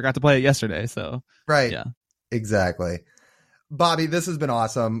 man, I forgot to play it yesterday. So right, yeah, exactly. Bobby, this has been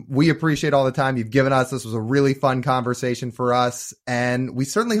awesome. We appreciate all the time you've given us. This was a really fun conversation for us, and we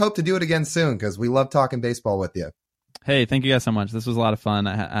certainly hope to do it again soon because we love talking baseball with you. Hey, thank you guys so much. This was a lot of fun.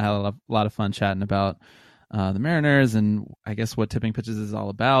 I had a lot of fun chatting about the Mariners and I guess what Tipping Pitches is all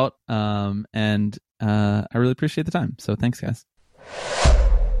about. And I really appreciate the time. So thanks, guys.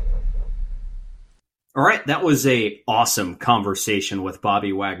 All right, that was a awesome conversation with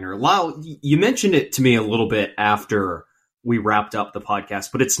Bobby Wagner. Lyle, you mentioned it to me a little bit after we wrapped up the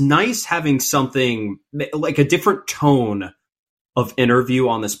podcast, but it's nice having something like a different tone of interview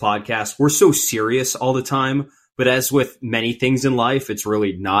on this podcast. We're so serious all the time, but as with many things in life, it's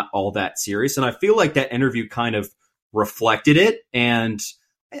really not all that serious. And I feel like that interview kind of reflected it. And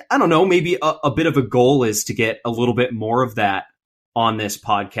I don't know, maybe a bit of a goal is to get a little bit more of that on this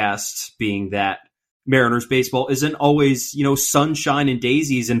podcast, being that Mariners baseball isn't always, sunshine and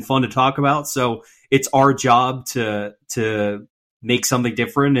daisies and fun to talk about. So it's our job to make something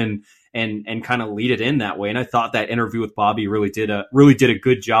different and kind of lead it in that way. And I thought that interview with Bobby really did a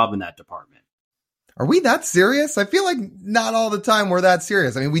good job in that department. Are we that serious? I feel like not all the time we're that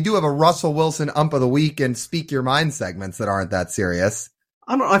serious. I mean, we do have a Russell Wilson ump of the week and speak your mind segments that aren't that serious.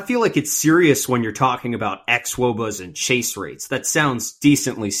 I feel like it's serious when you're talking about xWOBAs and chase rates. That sounds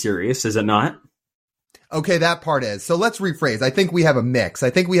decently serious, is it not? Okay, that part is. So let's rephrase. I think we have a mix. I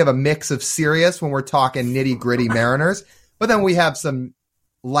think we have a mix of serious when we're talking nitty gritty Mariners, but then we have some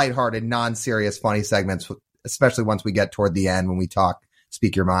lighthearted, non-serious, funny segments, especially once we get toward the end when we talk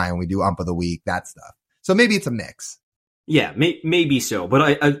Speak Your Mind, when we do ump of the week, that stuff. So maybe it's a mix. Yeah, maybe so.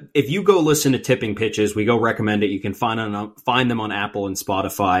 But if you go listen to Tipping Pitches, we go recommend it. You can find them on Apple and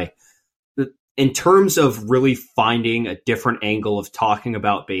Spotify. In terms of really finding a different angle of talking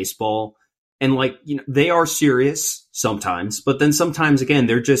about baseball, and they are serious sometimes, but then sometimes again,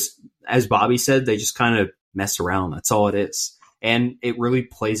 they're just, as Bobby said, they just kind of mess around. That's all it is. And it really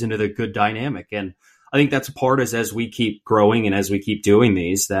plays into the good dynamic. And I think that's a part as we keep growing and as we keep doing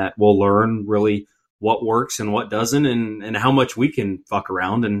these, that we'll learn really what works and what doesn't, and how much we can fuck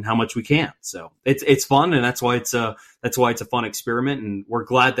around and how much we can't. So it's fun, and that's why it's a fun experiment. And we're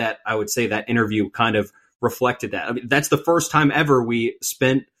glad that, I would say, that interview kind of reflected that. I mean, that's the first time ever we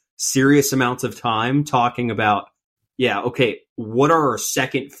spent serious amounts of time talking about, what are our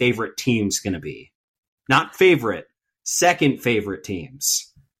second favorite teams going to be? Not favorite, second favorite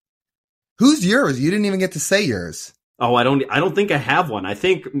teams. Who's yours? You didn't even get to say yours. Oh, I don't think I have one. I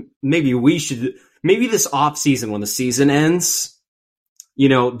think maybe this off season, when the season ends,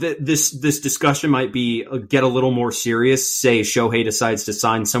 this discussion might be get a little more serious. Say Shohei decides to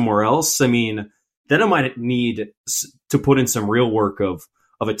sign somewhere else. I mean, then I might need to put in some real work of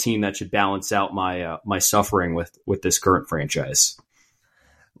a team that should balance out my suffering with this current franchise.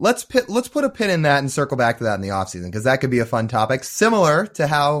 Let's put a pin in that and circle back to that in the offseason, because that could be a fun topic, similar to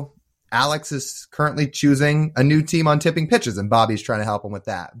how Alex is currently choosing a new team on tipping pitches, and Bobby's trying to help him with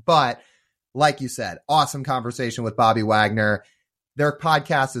that. But like you said, awesome conversation with Bobby Wagner. Their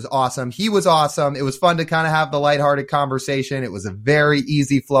podcast is awesome. He was awesome. It was fun to kind of have the lighthearted conversation. It was a very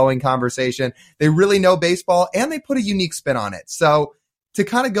easy flowing conversation. They really know baseball, and they put a unique spin on it. So to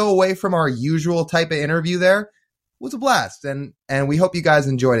kind of go away from our usual type of interview there was a blast. And we hope you guys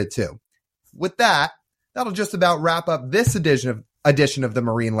enjoyed it too. With that, that'll just about wrap up this edition of the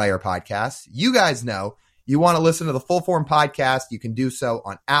Marine Layer podcast. You guys know you want to listen to the full form podcast. You can do so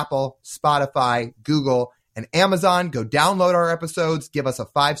on Apple, Spotify, Google, and Amazon. Go download our episodes. Give us a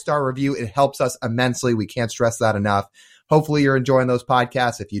 5-star review. It helps us immensely. We can't stress that enough. Hopefully you're enjoying those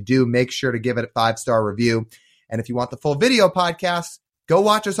podcasts. If you do, make sure to give it a 5-star review. And if you want the full video podcast, go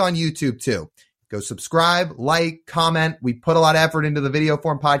watch us on YouTube too. Go subscribe, like, comment. We put a lot of effort into the video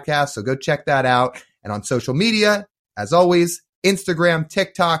form podcast, so go check that out. And on social media, as always, Instagram,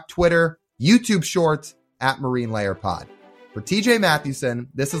 TikTok, Twitter, YouTube Shorts, @MarineLayerPod. For TJ Mathewson,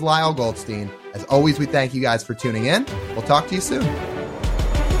 this is Lyle Goldstein. As always, we thank you guys for tuning in. We'll talk to you soon.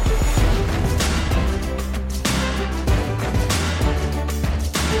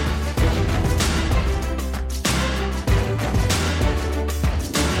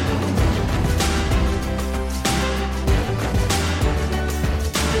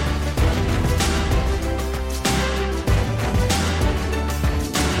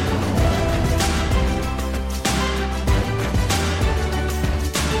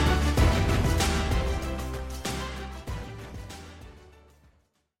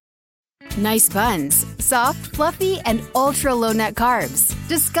 Nice buns, soft, fluffy, and ultra-low net carbs.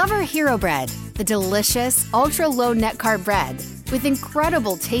 Discover Hero Bread, the delicious, ultra-low net carb bread with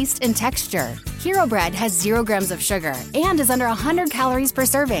incredible taste and texture. Hero Bread has 0 grams of sugar and is under 100 calories per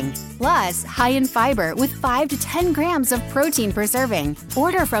serving. Plus, high in fiber with 5 to 10 grams of protein per serving.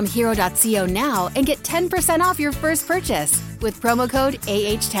 Order from hero.co now and get 10% off your first purchase with promo code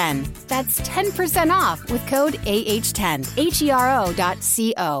AH10. That's 10% off with code AH10.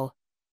 HERO.co.